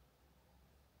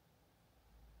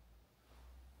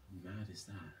 How mad is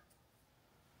that?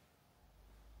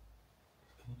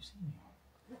 you see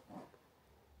anyone?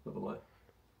 Not the light.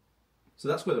 So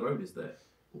that's where the road is there.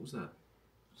 What was that?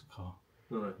 It's a car.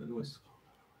 No, the noise.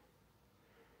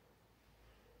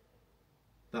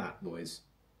 That noise.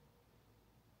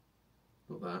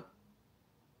 Not that.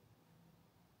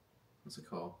 That's a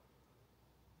car.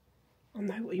 I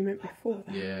know what you meant before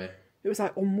that. Yeah. It was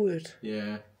like on wood.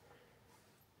 Yeah.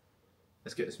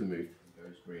 Let's get this removed. It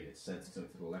goes green. It's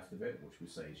sensitive to the left of it, which we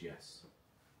say is yes.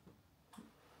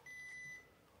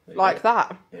 Like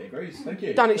that. Yeah, it agrees. Thank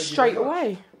you. Done it Thank you straight very much.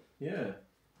 away. Yeah.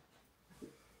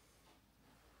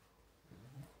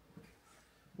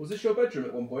 Was this your bedroom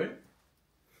at one point?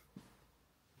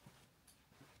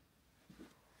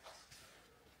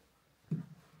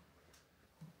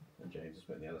 And James has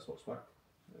put the other spots back.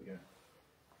 There we go.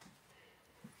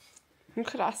 Look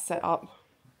at that set up.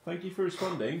 Thank you for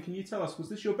responding. Can you tell us, was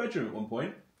this your bedroom at one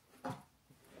point? Oh,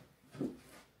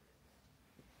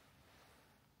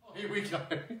 here we go.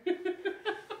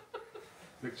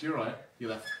 Look to your right, your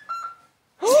left.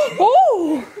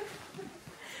 Oh!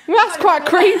 That's quite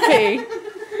creepy.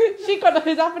 She got a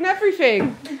hood up and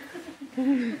everything.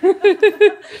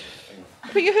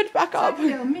 Put your hood back up. Like a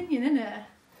little minion, isn't it?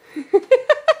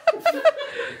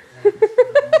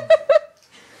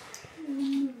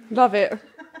 Love it.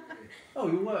 Oh,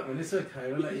 you're workman, it's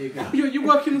okay, we'll let you go. You're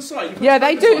working the site. Yeah,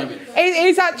 they do. It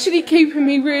is actually keeping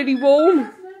me really warm.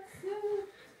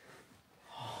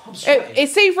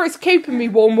 It's either it's keeping me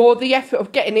warm or the effort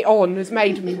of getting it on has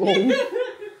made me warm.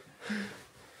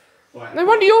 Right. No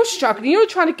wonder you're struggling. You're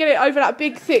trying to get it over that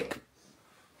big, thick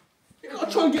You've got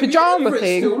to try and get pyjama me over it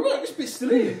thing. Still. Look, this bit's still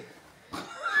here.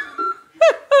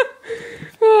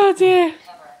 Oh dear.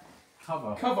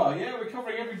 Cover, yeah, we're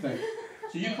covering everything.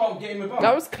 So you can't get him above.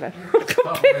 That was clever.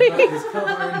 He's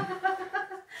covering.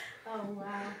 Oh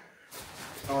wow.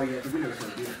 Oh yeah, the window's so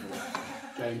beautiful.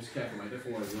 James, careful mate, don't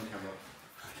fall over on camera.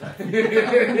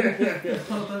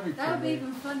 That would be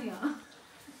even funnier.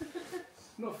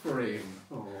 Not for him.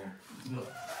 Oh.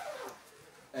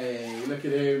 Hey, look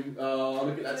at him. Oh,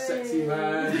 look at that sexy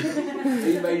man.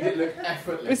 He made it look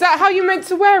effortless. Is that how you meant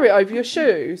to wear it over your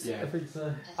shoes? Yeah. I think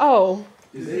so. Oh.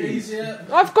 Is it Easier.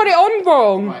 I've got it on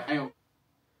wrong. Right, hang on.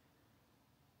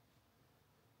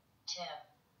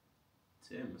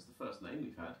 Tim, that's the first name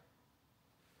we've had.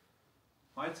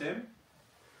 Hi Tim.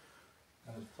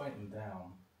 And it's pointing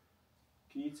down.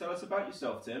 Can you tell us about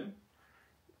yourself, Tim?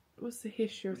 What's the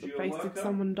history of Was the you a place? Did worker?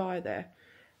 someone die there?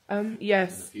 There's a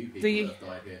Yes. few people The that have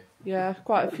died here. yeah,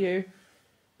 quite a few.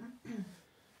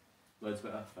 Loads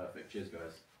better. Perfect. Cheers,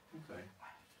 guys. Okay.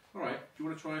 Alright, do you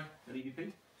want to try an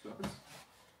EVP? See what happens?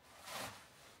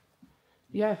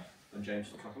 Yeah. And James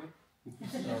for properly.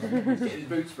 Sorry. He's getting his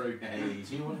boots through. Hey.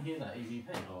 Do you want to hear that EVP?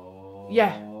 Oh,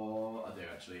 Yeah. I do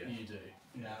actually, yeah. You do.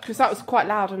 Yeah. Because that was quite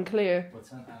loud and clear. We'll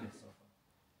turn Alice off.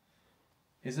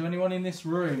 Is there anyone in this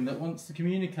room that wants to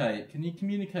communicate? Can you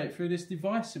communicate through this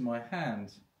device in my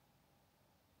hand?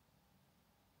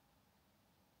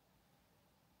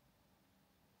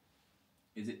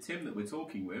 Is it Tim that we're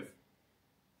talking with?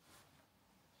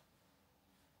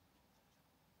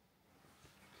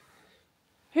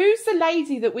 Who's the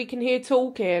lady that we can hear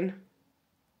talking?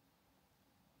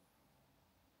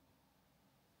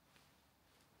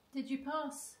 Did you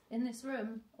pass in this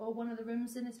room or one of the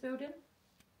rooms in this building?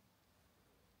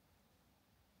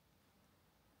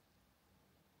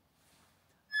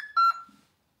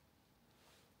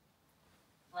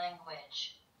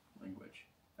 Language. Language.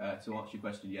 To answer your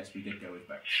question, yes, we did go with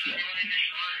Bex. Yeah.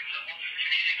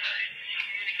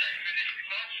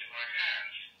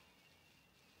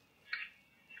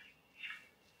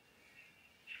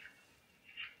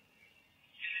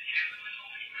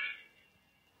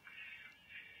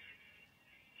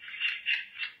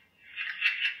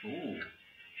 Ooh.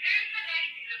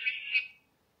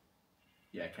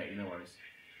 Yeah, Katie, no worries.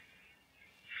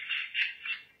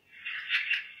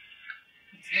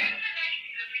 What's that?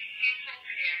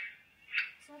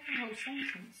 It's like a whole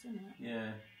sentence, isn't it?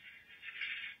 Yeah.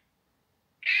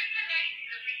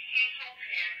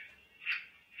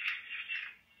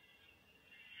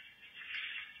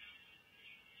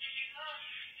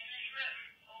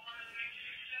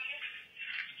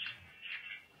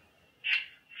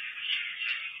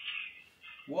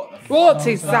 What the fuck? What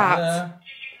is What's that? there?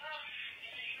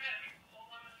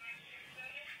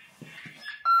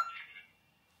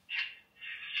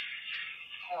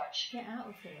 Porch. Get out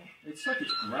of here. It's like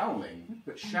it's growling,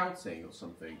 but shouting or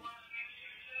something.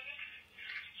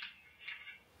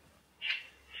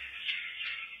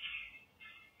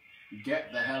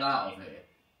 Get the hell out of here.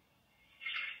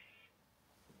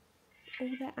 Oh,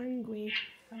 they're angry.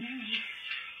 I know.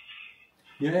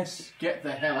 Yes. Get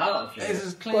the hell out of here. This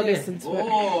is Gotta clear. listen to it.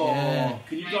 Oh, Yeah.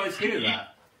 can you guys hear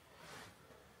that?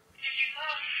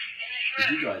 Did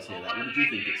you guys hear that? What did you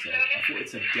think it said? I thought it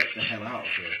said get the hell out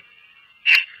of here.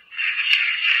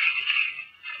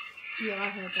 Yeah, I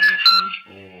heard that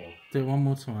one. Oh. Do it one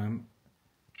more time.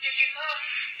 Did you come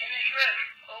in this room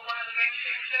or one of the rooms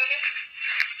in the building?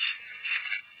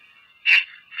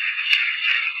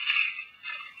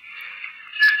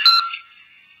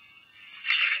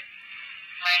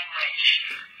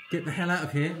 Language. Get the hell out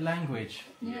of here. Language.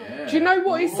 Yeah. Do you know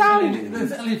what it sounded?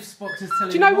 The Elif's box is telling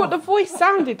Do you know him what the off. voice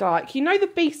sounded like? You know the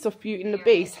Beast of Beauty and the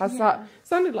Beast has that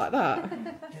sounded like that.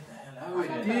 Oh,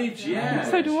 it did, yeah.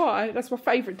 So do I. That's my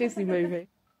favourite Disney movie.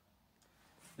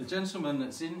 The gentleman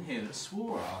that's in here that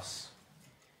swore at us.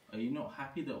 Are you not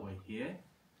happy that we're here?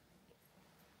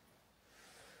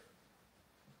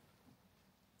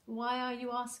 Why are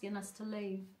you asking us to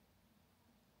leave?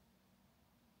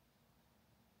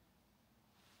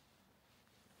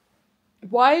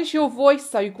 Why is your voice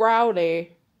so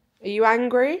growly? Are you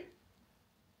angry?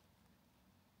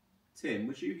 Tim,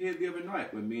 was you here the other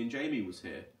night when me and Jamie was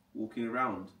here, walking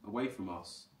around away from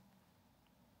us?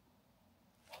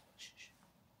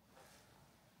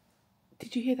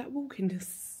 Did you hear that walking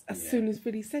as Yeah. soon as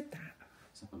Billy said that?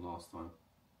 This happened last time.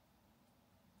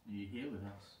 Are you here with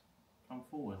us? Come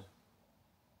forward.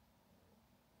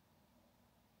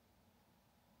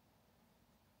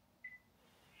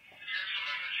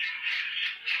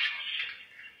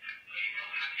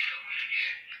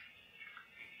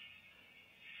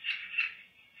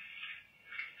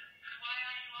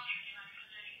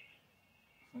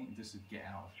 I think this is get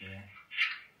out of here.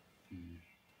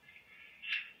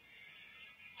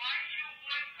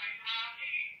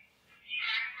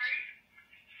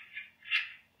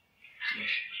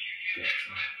 Get,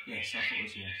 Yes, I thought it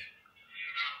was yes.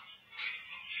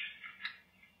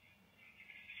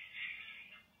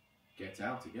 get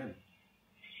out again.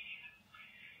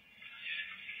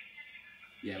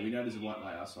 Yeah, we know there's a white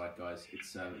light outside, guys.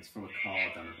 It's from a car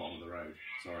down the bottom of the road.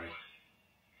 Sorry.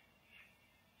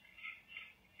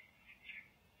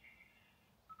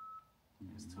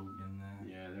 There's talking there.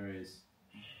 Yeah, there is.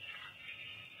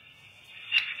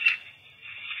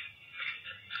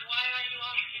 Why are you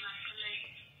asking us to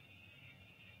leave?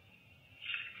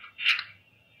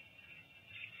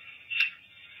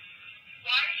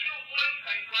 Why is your voice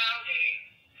so growly?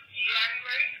 Are you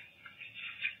angry?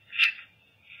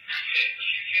 Yeah, was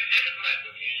you here the other night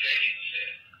when me and Jamie was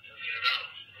here? Looking around,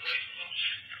 away from us.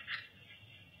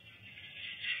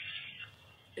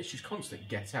 It's just constant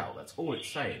get out. That's all it's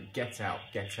saying. Get out,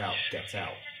 get out, get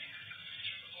out.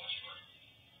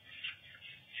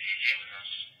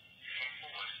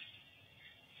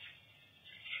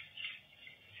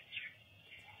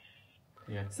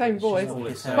 Yeah. Same voice. all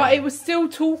it's saying. But it was still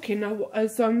talking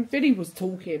as Billy was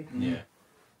talking. Yeah.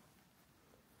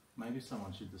 Maybe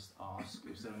someone should just ask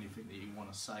if there's anything that you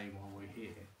want to say while we're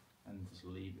here and just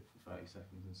leave it for 30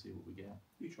 seconds and see what we get.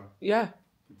 You try. Yeah.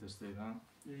 Could just do that.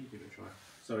 Yeah, you give it a try.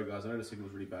 Sorry, guys. I know the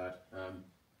signal's really bad.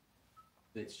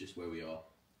 It's just where we are.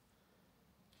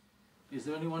 Is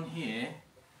there anyone here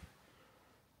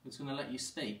that's going to let you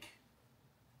speak?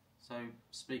 So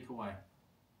speak away.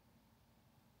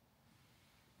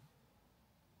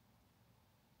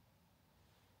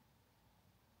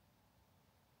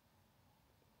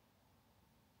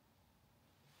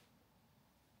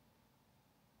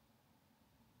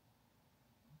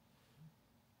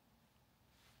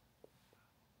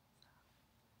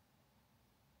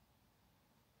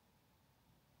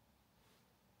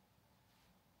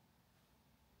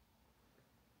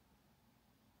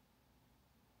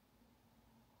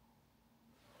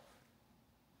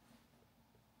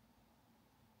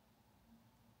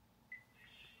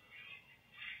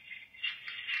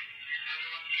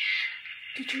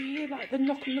 Did you hear like the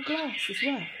knock on the glass as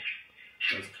well?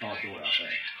 There's a car door out there.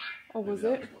 Oh, was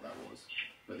Maybe it? that was what that was.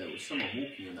 But there was someone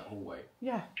walking in that hallway.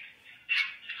 Yeah.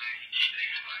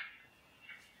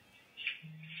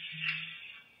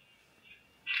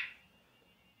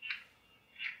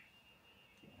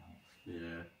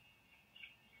 Yeah.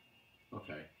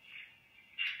 Okay.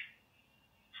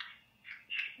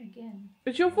 Again.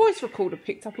 But your voice recorder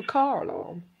picked up a car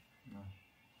alarm.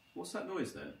 What's that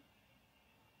noise then?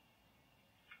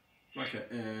 Like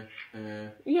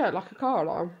a, Yeah, like a car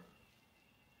alarm.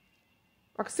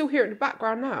 I can still hear it in the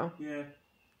background now. yeah.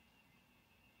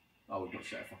 Oh, we've not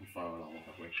set a fucking fire alarm off,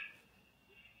 have we?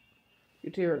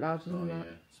 You'd hear it louder Oh, than yeah, that.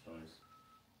 I suppose.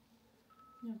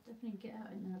 You'll definitely get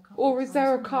out in there a couple Or of is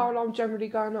there a times, car won't alarm generally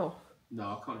going off?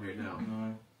 No, I can't hear it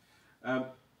now. No.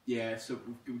 Yeah, so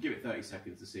we'll give it 30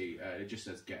 seconds to see. It just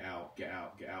says get out, get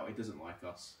out, get out. It doesn't like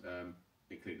us.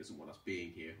 it clearly doesn't want us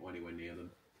being here or anywhere near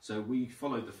them. So we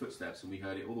followed the footsteps and we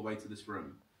heard it all the way to this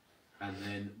room. And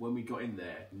then when we got in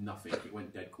there, nothing. It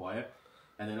went dead quiet.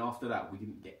 And then after that, we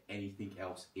didn't get anything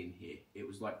else in here. It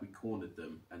was like we cornered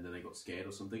them and then they got scared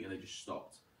or something and they just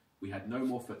stopped. We had no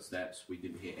more footsteps. We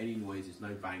didn't hear any noises,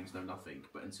 no bangs, no nothing.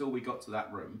 But until we got to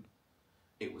that room,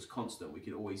 it was constant. We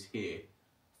could always hear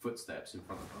footsteps in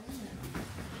front of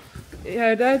us.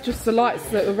 Yeah, they're just the lights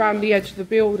that are around the edge of the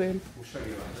building. We'll show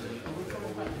you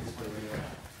that.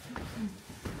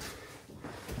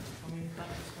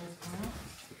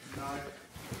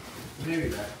 Nearly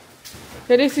there.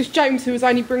 Yeah, this is James, who was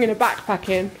only bringing a backpack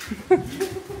in.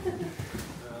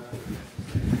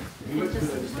 We looked at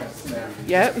the steps there.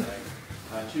 Yep.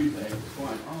 Tuesday, it was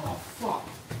fine. Oh, fuck.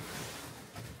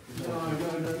 No.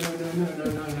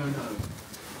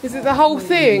 Is it the whole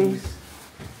thing?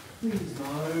 Please,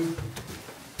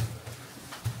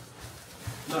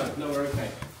 no, we're okay.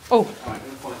 Oh. Alright,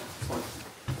 we're fine. It's fine.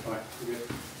 Alright, we're good.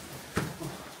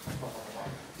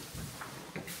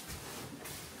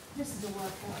 This is a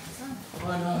workout, isn't it? I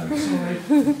know, sorry.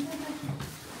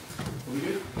 Are we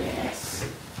good? Yes.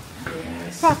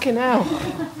 Fucking hell.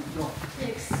 The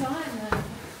excitement.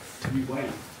 You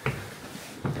wait.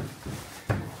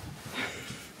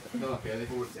 No, okay,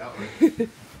 they've already out there.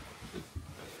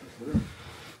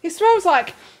 It smells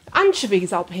like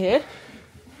anchovies up here.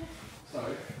 So,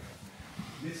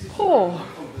 this is Oh.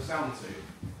 the sound to.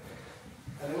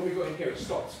 And then when we got in here, it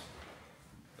stopped.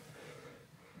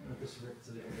 I just ripped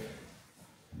a little bit.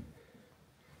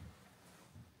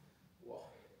 What?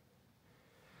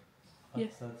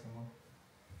 Yes. I've heard someone.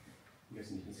 I'm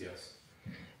guessing you can see us.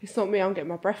 It's not me, I'm getting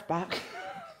my breath back.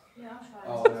 Yeah,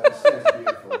 I'll try Oh, no, the stairs are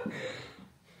beautiful. Let's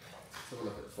have a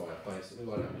look at the fireplace. Let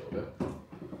me lie down a little bit.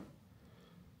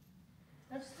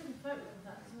 I just took a photo of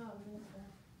that as well, didn't I?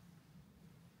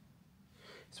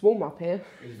 It's warm up here.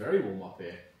 It's very warm up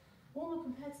here. Warmer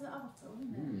compared to the other film,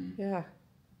 isn't it? Yeah.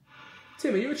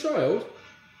 Tim, are you a child?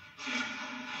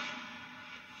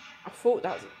 I thought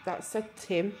that said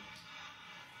Tim.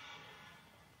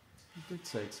 You did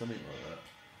say something like that.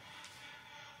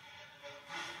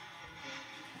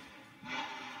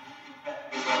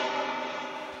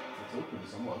 They're talking to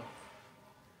someone.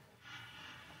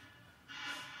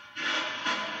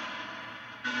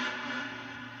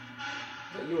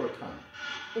 Is that you're a cunt?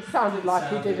 It sounded like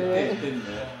he did it. Didn't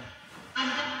it?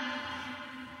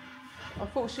 I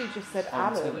thought she just said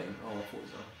I'm Alan. telling. Oh, I thought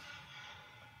so.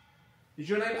 Is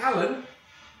your name Alan?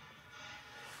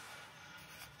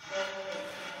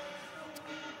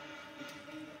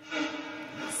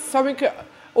 Something.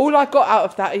 All I got out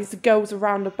of that is the girls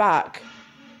around the back.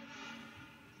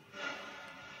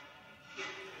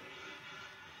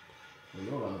 Well,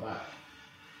 you're on the back.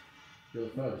 You're the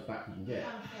furthest back you can get.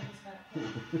 I'm famous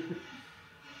back.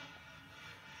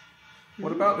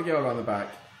 What about the girl around the back?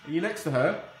 Are you next to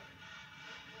her?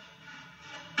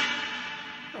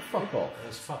 Oh, fuck off. It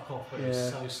was fuck off, but Yeah. it was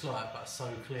so slight but so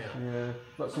clear. Yeah.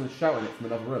 Like someone shouting it from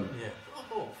another room. Yeah.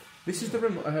 Fuck off. This is the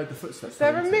room that I heard the footsteps. Is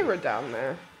there a coming into. mirror down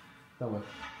there? Don't worry.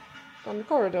 Down the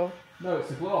corridor? No,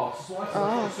 it's a glass. So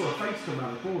I saw a face come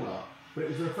around the corner, but it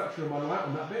was a reflection of my light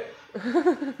on that bit.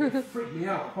 It freaked me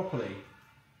out properly.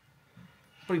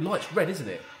 Bloody light's red, isn't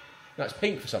it? No, it's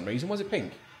pink for some reason. Why is it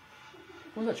pink?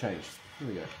 Why's that changed? Here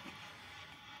we go.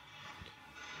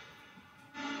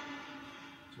 Do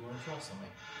you want to try something?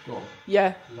 Go on.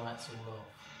 Yeah. Lights all off.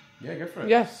 Yeah, go for it.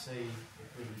 Yeah. See if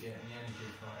we can get any energy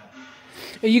from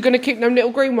it. Are you going to keep them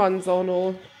little green ones on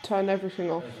or turn everything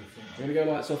off? Everything. We're going to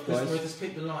go lights off, guys. We'll just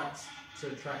keep the lights to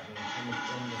attract them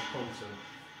on the portal.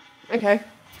 Okay.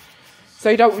 So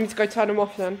you don't want me to go turn them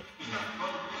off then? No.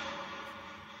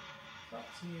 It's up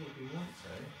to you if you want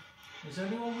to. Is there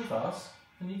anyone with us?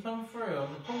 Can you come through on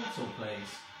the portal,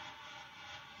 please?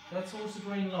 Go towards the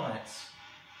green lights.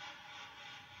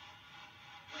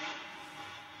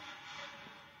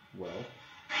 Well.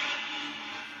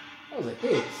 That was a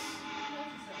hit.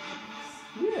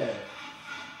 Yeah.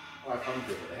 500,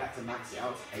 but they had to max it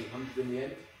out to 800 in the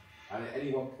end. And at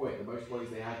any one point, the most bodies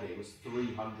they had here was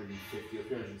 350 or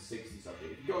 360 something.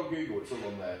 If you go on Google, it's all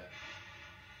on there.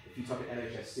 If you type in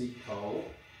NHS Cole,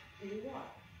 are you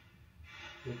right?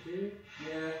 Did you?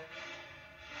 Yeah.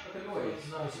 Like a noise.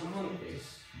 No, someone talking.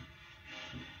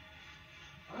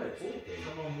 I know talking.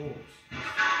 Someone walked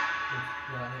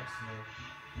right next to me.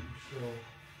 I'm sure.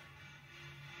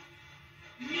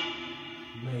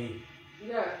 Me.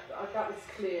 Yeah, that was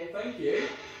clear. Thank you.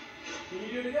 Can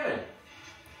you do it again?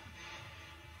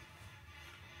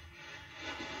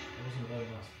 It wasn't a very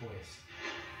nice voice.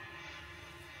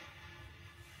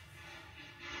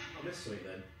 I missed something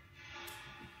then.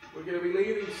 We're going to be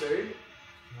leaving soon.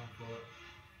 No, I thought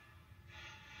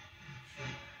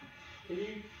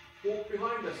walk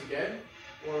behind us again,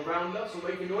 or around us, or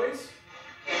make a noise?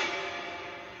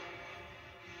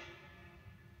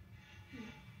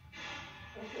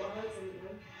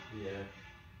 Yeah.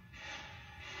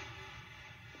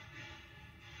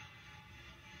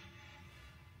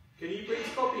 Can you please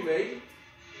copy me?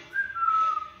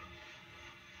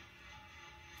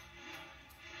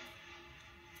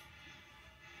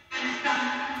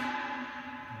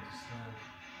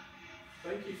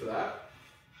 Thank you for that.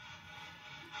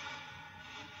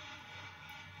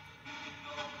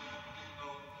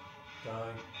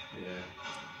 Go. Yeah.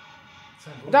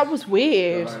 That was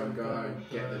weird. Go home,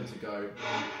 get them to go.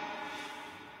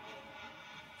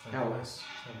 Voice.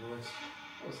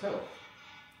 What's help?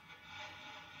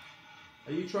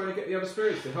 Are you trying to get the other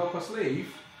spirits to help us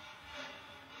leave?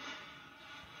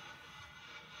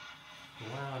 The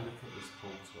way I look at this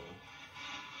portal,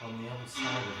 on the other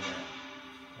side of it,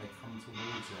 they come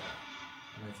towards it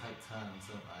and they take turns,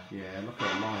 don't they? Yeah, look at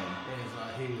a lion. It was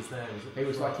like he was there. It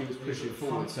was like he was pushing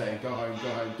forward, saying, go home,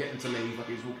 get them to leave, like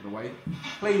he was walking away.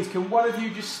 Please, can one of you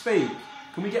just speak?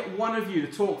 Can we get one of you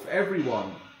to talk for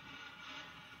everyone?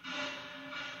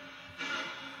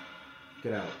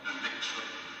 Get out.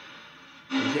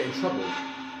 You get in trouble.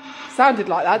 Sounded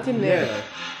like that, didn't it? Yeah.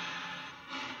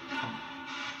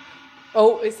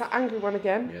 Oh, it's that angry one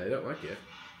again. Yeah, they don't like it.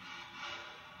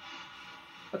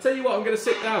 I'll tell you what, I'm going to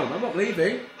sit down. I'm not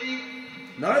leaving.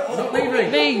 No, I'm not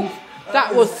leaving. Leave.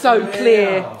 That was so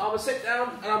clear. I'm going to sit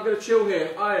down and I'm going to chill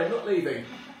here. I am not leaving.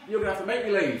 You're going to have to make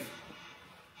me leave.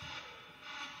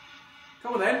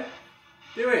 Come on then.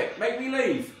 Do it. Make me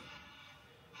leave.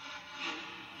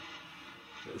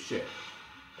 Little shit.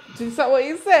 Is that what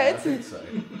you said? I think so.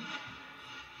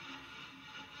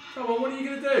 Come on, what are you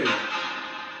going to do?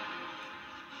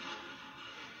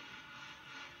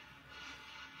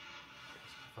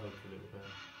 A little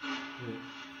bit.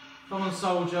 Come on,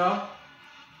 soldier.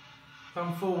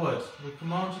 Come forward. We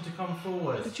command you to come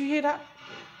forward. Did you hear that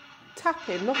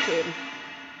tapping, knocking?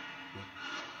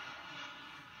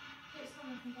 It's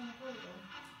coming from down the corridor.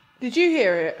 Did you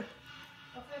hear it?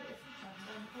 I've heard it a few times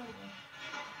down the corridor.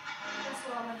 That's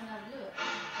why I went and had a look.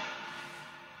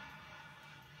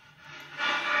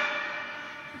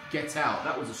 Get out.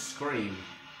 That was a scream.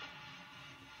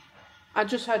 I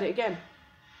just heard it again.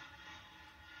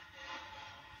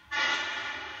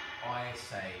 I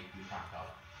say we pack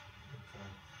up.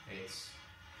 It's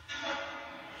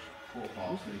 20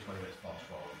 minutes past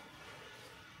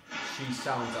 12. She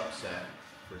sounds upset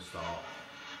for a start.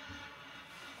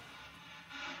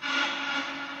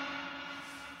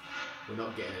 We're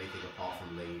not getting anything apart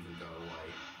from leave and go away.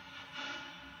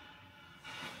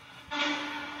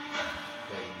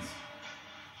 Please.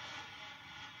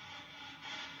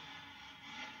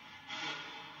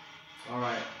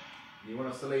 Alright. You want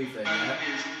us to leave then, yeah?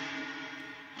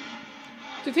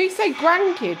 Did he say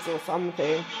grandkids or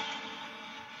something?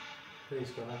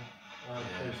 Please go.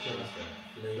 Please go.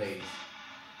 Please.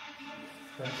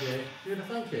 Thank you. You're gonna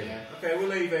thank you. Yeah. Okay, we're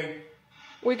leaving.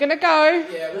 We're gonna go.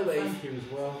 Yeah, we'll leave. Thank you as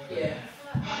well. Yeah.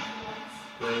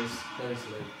 Please, please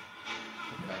leave.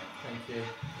 Okay. Thank you.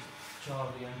 Child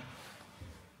again.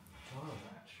 Child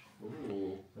match.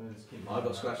 Ooh. Let's keep I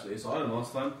got scratched at this island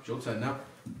last time. It's your turn now.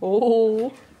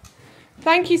 Oh.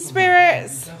 Thank you,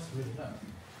 spirits. That's really bad.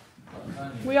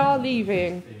 We are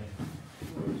leaving.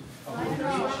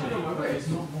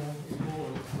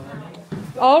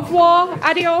 Au revoir.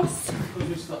 Adios.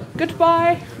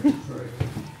 Goodbye.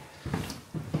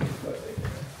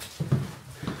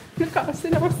 Look at us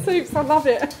in our suits. I love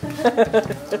it.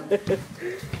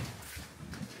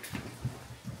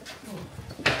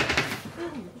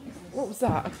 What was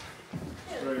that?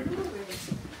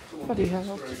 Bloody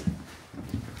hell.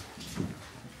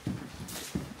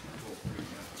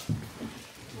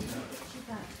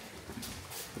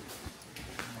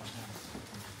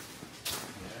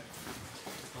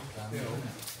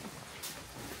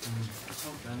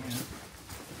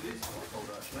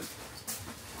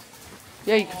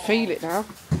 Yeah, you can feel it now.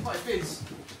 Hi, Fizz.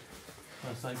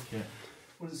 Thank you.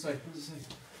 What does it say? What does it say?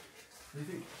 What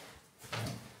do you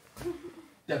think?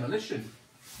 Demolition.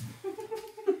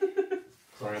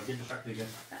 Sorry, I'm getting distracted again.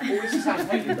 Oh, this is how it's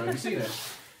painted though, have you seen it?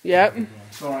 Yep.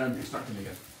 Sorry, I'm distracting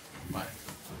again. Right.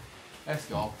 Let's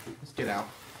go. Let's get out.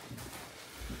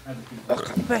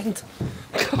 Bend.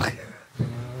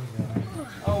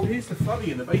 Oh, here's the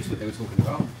flooding in the basement they were talking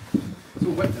about. It's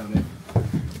all wet down there.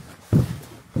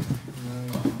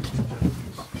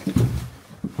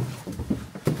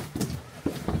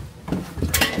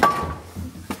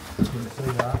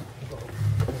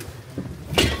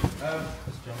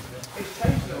 It's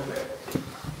changed a little bit.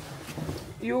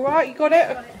 You alright? You got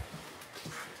it?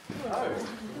 Oh.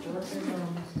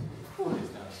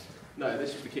 No,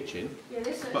 this was the kitchen. Yeah,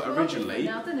 this but originally,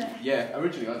 now, didn't it? yeah,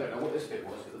 originally I don't know what this bit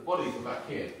was, but the bodies were back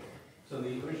here. So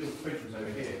the original fridge was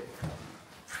over here.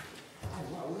 Oh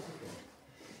wow, what's it?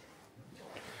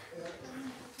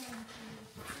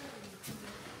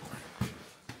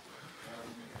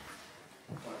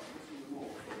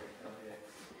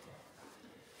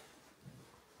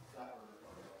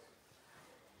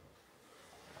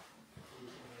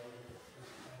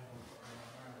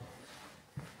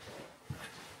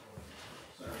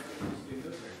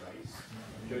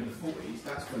 During the 40s,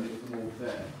 that's when it was the morgue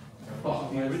there.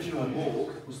 But the original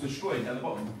morgue was destroyed down the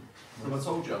bottom. From I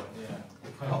told you.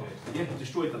 Yeah,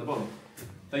 destroyed down the bottom.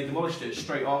 They demolished it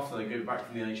straight after they gave it back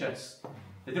from the NHS.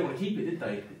 They didn't want to keep it, did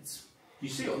they? You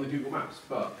see it on the Google Maps,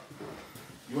 but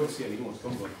you won't see it anymore. It's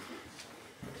gone.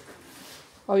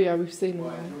 Oh yeah, we've seen it.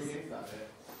 Right,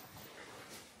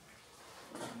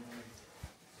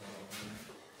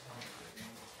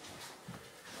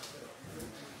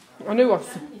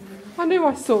 I knew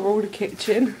I saw all the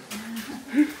kitchen.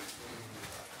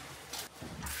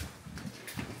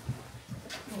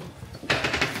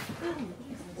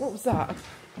 What was that?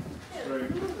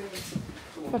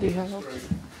 Bloody hell.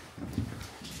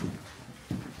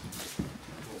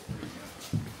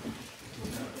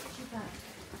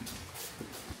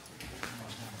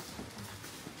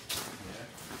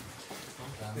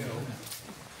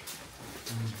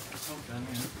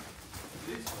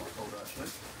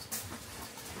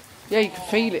 Yeah, you can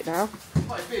feel it now.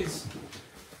 Hi, Fizz.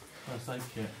 Oh, thank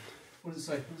you. What does it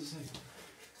say? What does it say?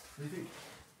 What do you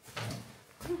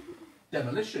think?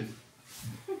 Demolition.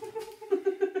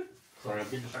 Sorry, I'm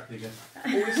getting distracted again.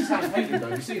 Oh, this is hand painted though,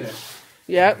 have you seen it?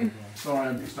 Yep. Sorry,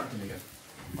 I'm distracting again.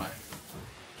 Right.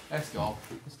 Let's go.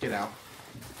 Let's get out.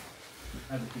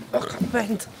 I can't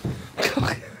bend.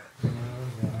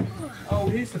 Oh,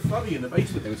 here's the flooding in the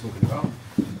basement they were talking about.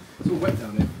 It's all wet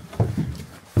down there.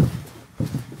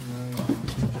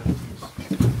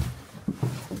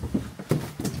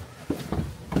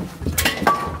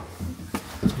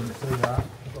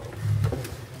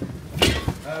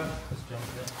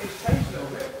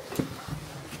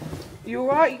 You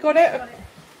alright? You got it?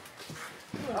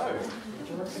 Oh.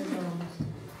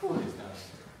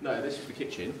 No, this was the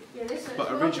kitchen. Yeah, this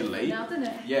but originally, now, didn't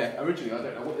it? yeah, originally I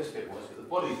don't know what this bit was, but the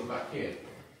bodies were back here.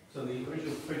 So the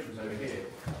original fridge was over here.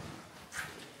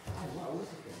 Oh wow,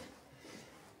 what's it?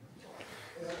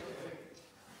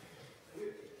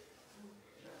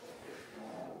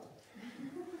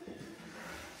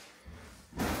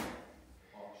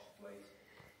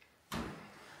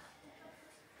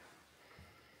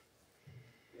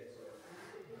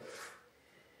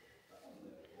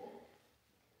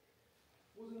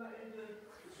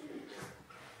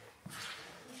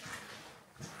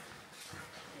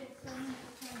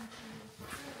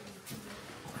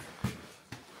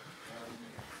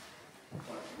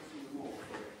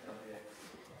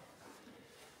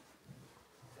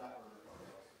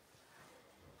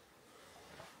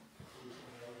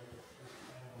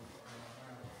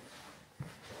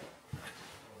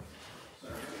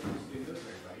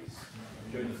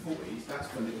 During the 40s, that's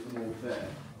when it was the morgue there.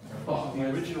 But the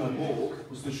original morgue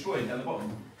was destroyed down the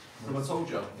bottom. From I told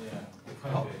you.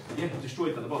 Yeah,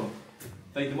 destroyed down the bottom.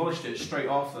 They demolished it straight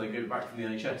after they gave it back from the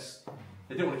NHS.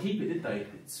 They didn't want to keep it, did they?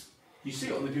 You see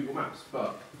it on the Google Maps,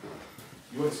 but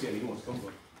you won't see it anymore. It's gone.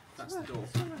 That's the door.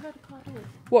 I heard a car door.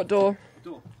 What door? The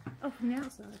door. Oh, from the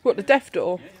outside. What, the deaf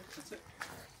door? Yeah, that's it.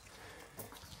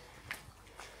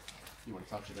 You want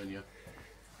to touch it, don't you?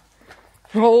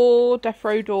 Oh, death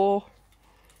row door.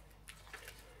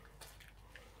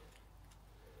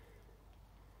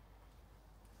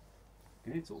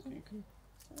 Can you talking?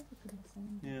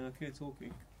 Yeah, I can hear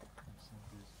talking.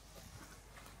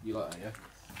 You like that, yeah?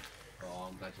 Oh,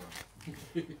 I'm glad you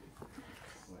are.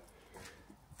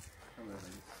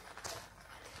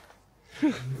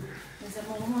 Is there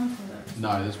more than one for them?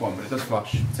 No, there's one, but it does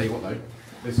flush. Tell you what though,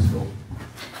 this is cool.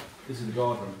 This is the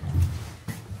guard room.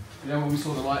 You know when we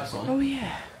saw the lights on? Oh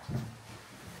yeah.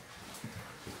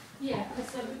 Yeah,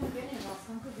 because we couldn't get in last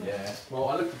time, could we? Yeah. Well,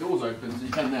 I left the doors open, so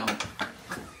you can now.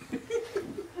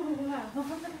 Oh wow.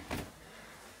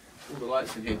 All the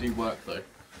lights in here do work though. I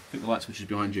think the light switch is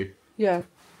behind you, Yeah.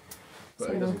 but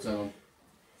it doesn't turn on.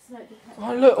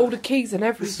 Oh look, all the keys and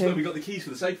This is where we everything. got the keys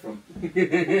for the safe from.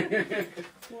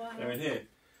 Wow. They're in here.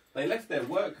 They left their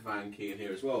work van key in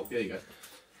here as well. There you go.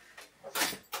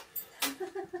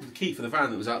 There's a key for the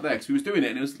van that was out there because we was doing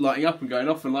it and it was lighting up and going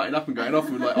off and lighting up and going off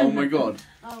and we were like, oh my god.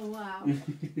 Oh wow.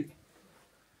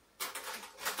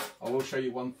 I will show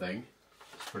you one thing.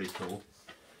 It's pretty cool.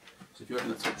 So if you open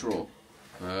that top drawer,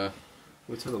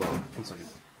 we'll turn the light on. 1 second.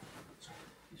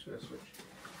 switch.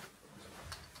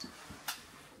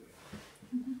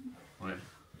 Right.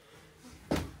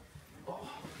 Oh,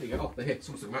 there you go. Oh, they're here.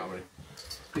 Someone's took them out already.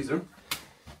 These are them.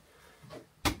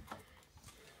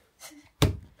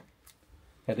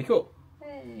 Headley Court.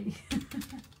 Hey.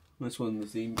 This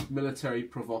one's the Military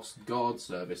Provost Guard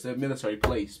Service. They're military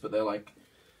police, but they're like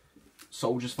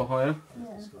soldiers for hire.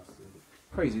 Yeah.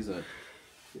 Crazy, isn't it?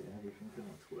 Yeah, everything's in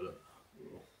the toilet.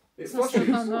 It's I still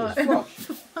can't go. It's flush.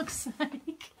 For fuck's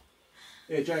sake.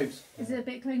 Yeah, James. Is it a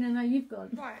bit cleaner now you've gone?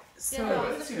 Right, so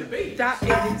Let's see the bees. that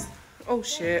is, oh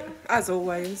shit, as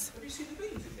always. Have you seen the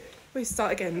bees in here? We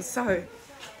start again. So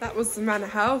that was the Manor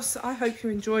House. I hope you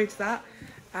enjoyed that.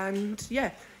 And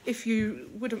yeah, if you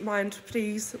wouldn't mind,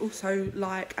 please also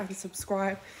like and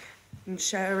subscribe and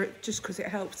share it just because it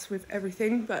helps with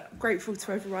everything. But grateful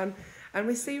to everyone. And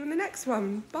we'll see you in the next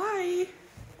one. Bye.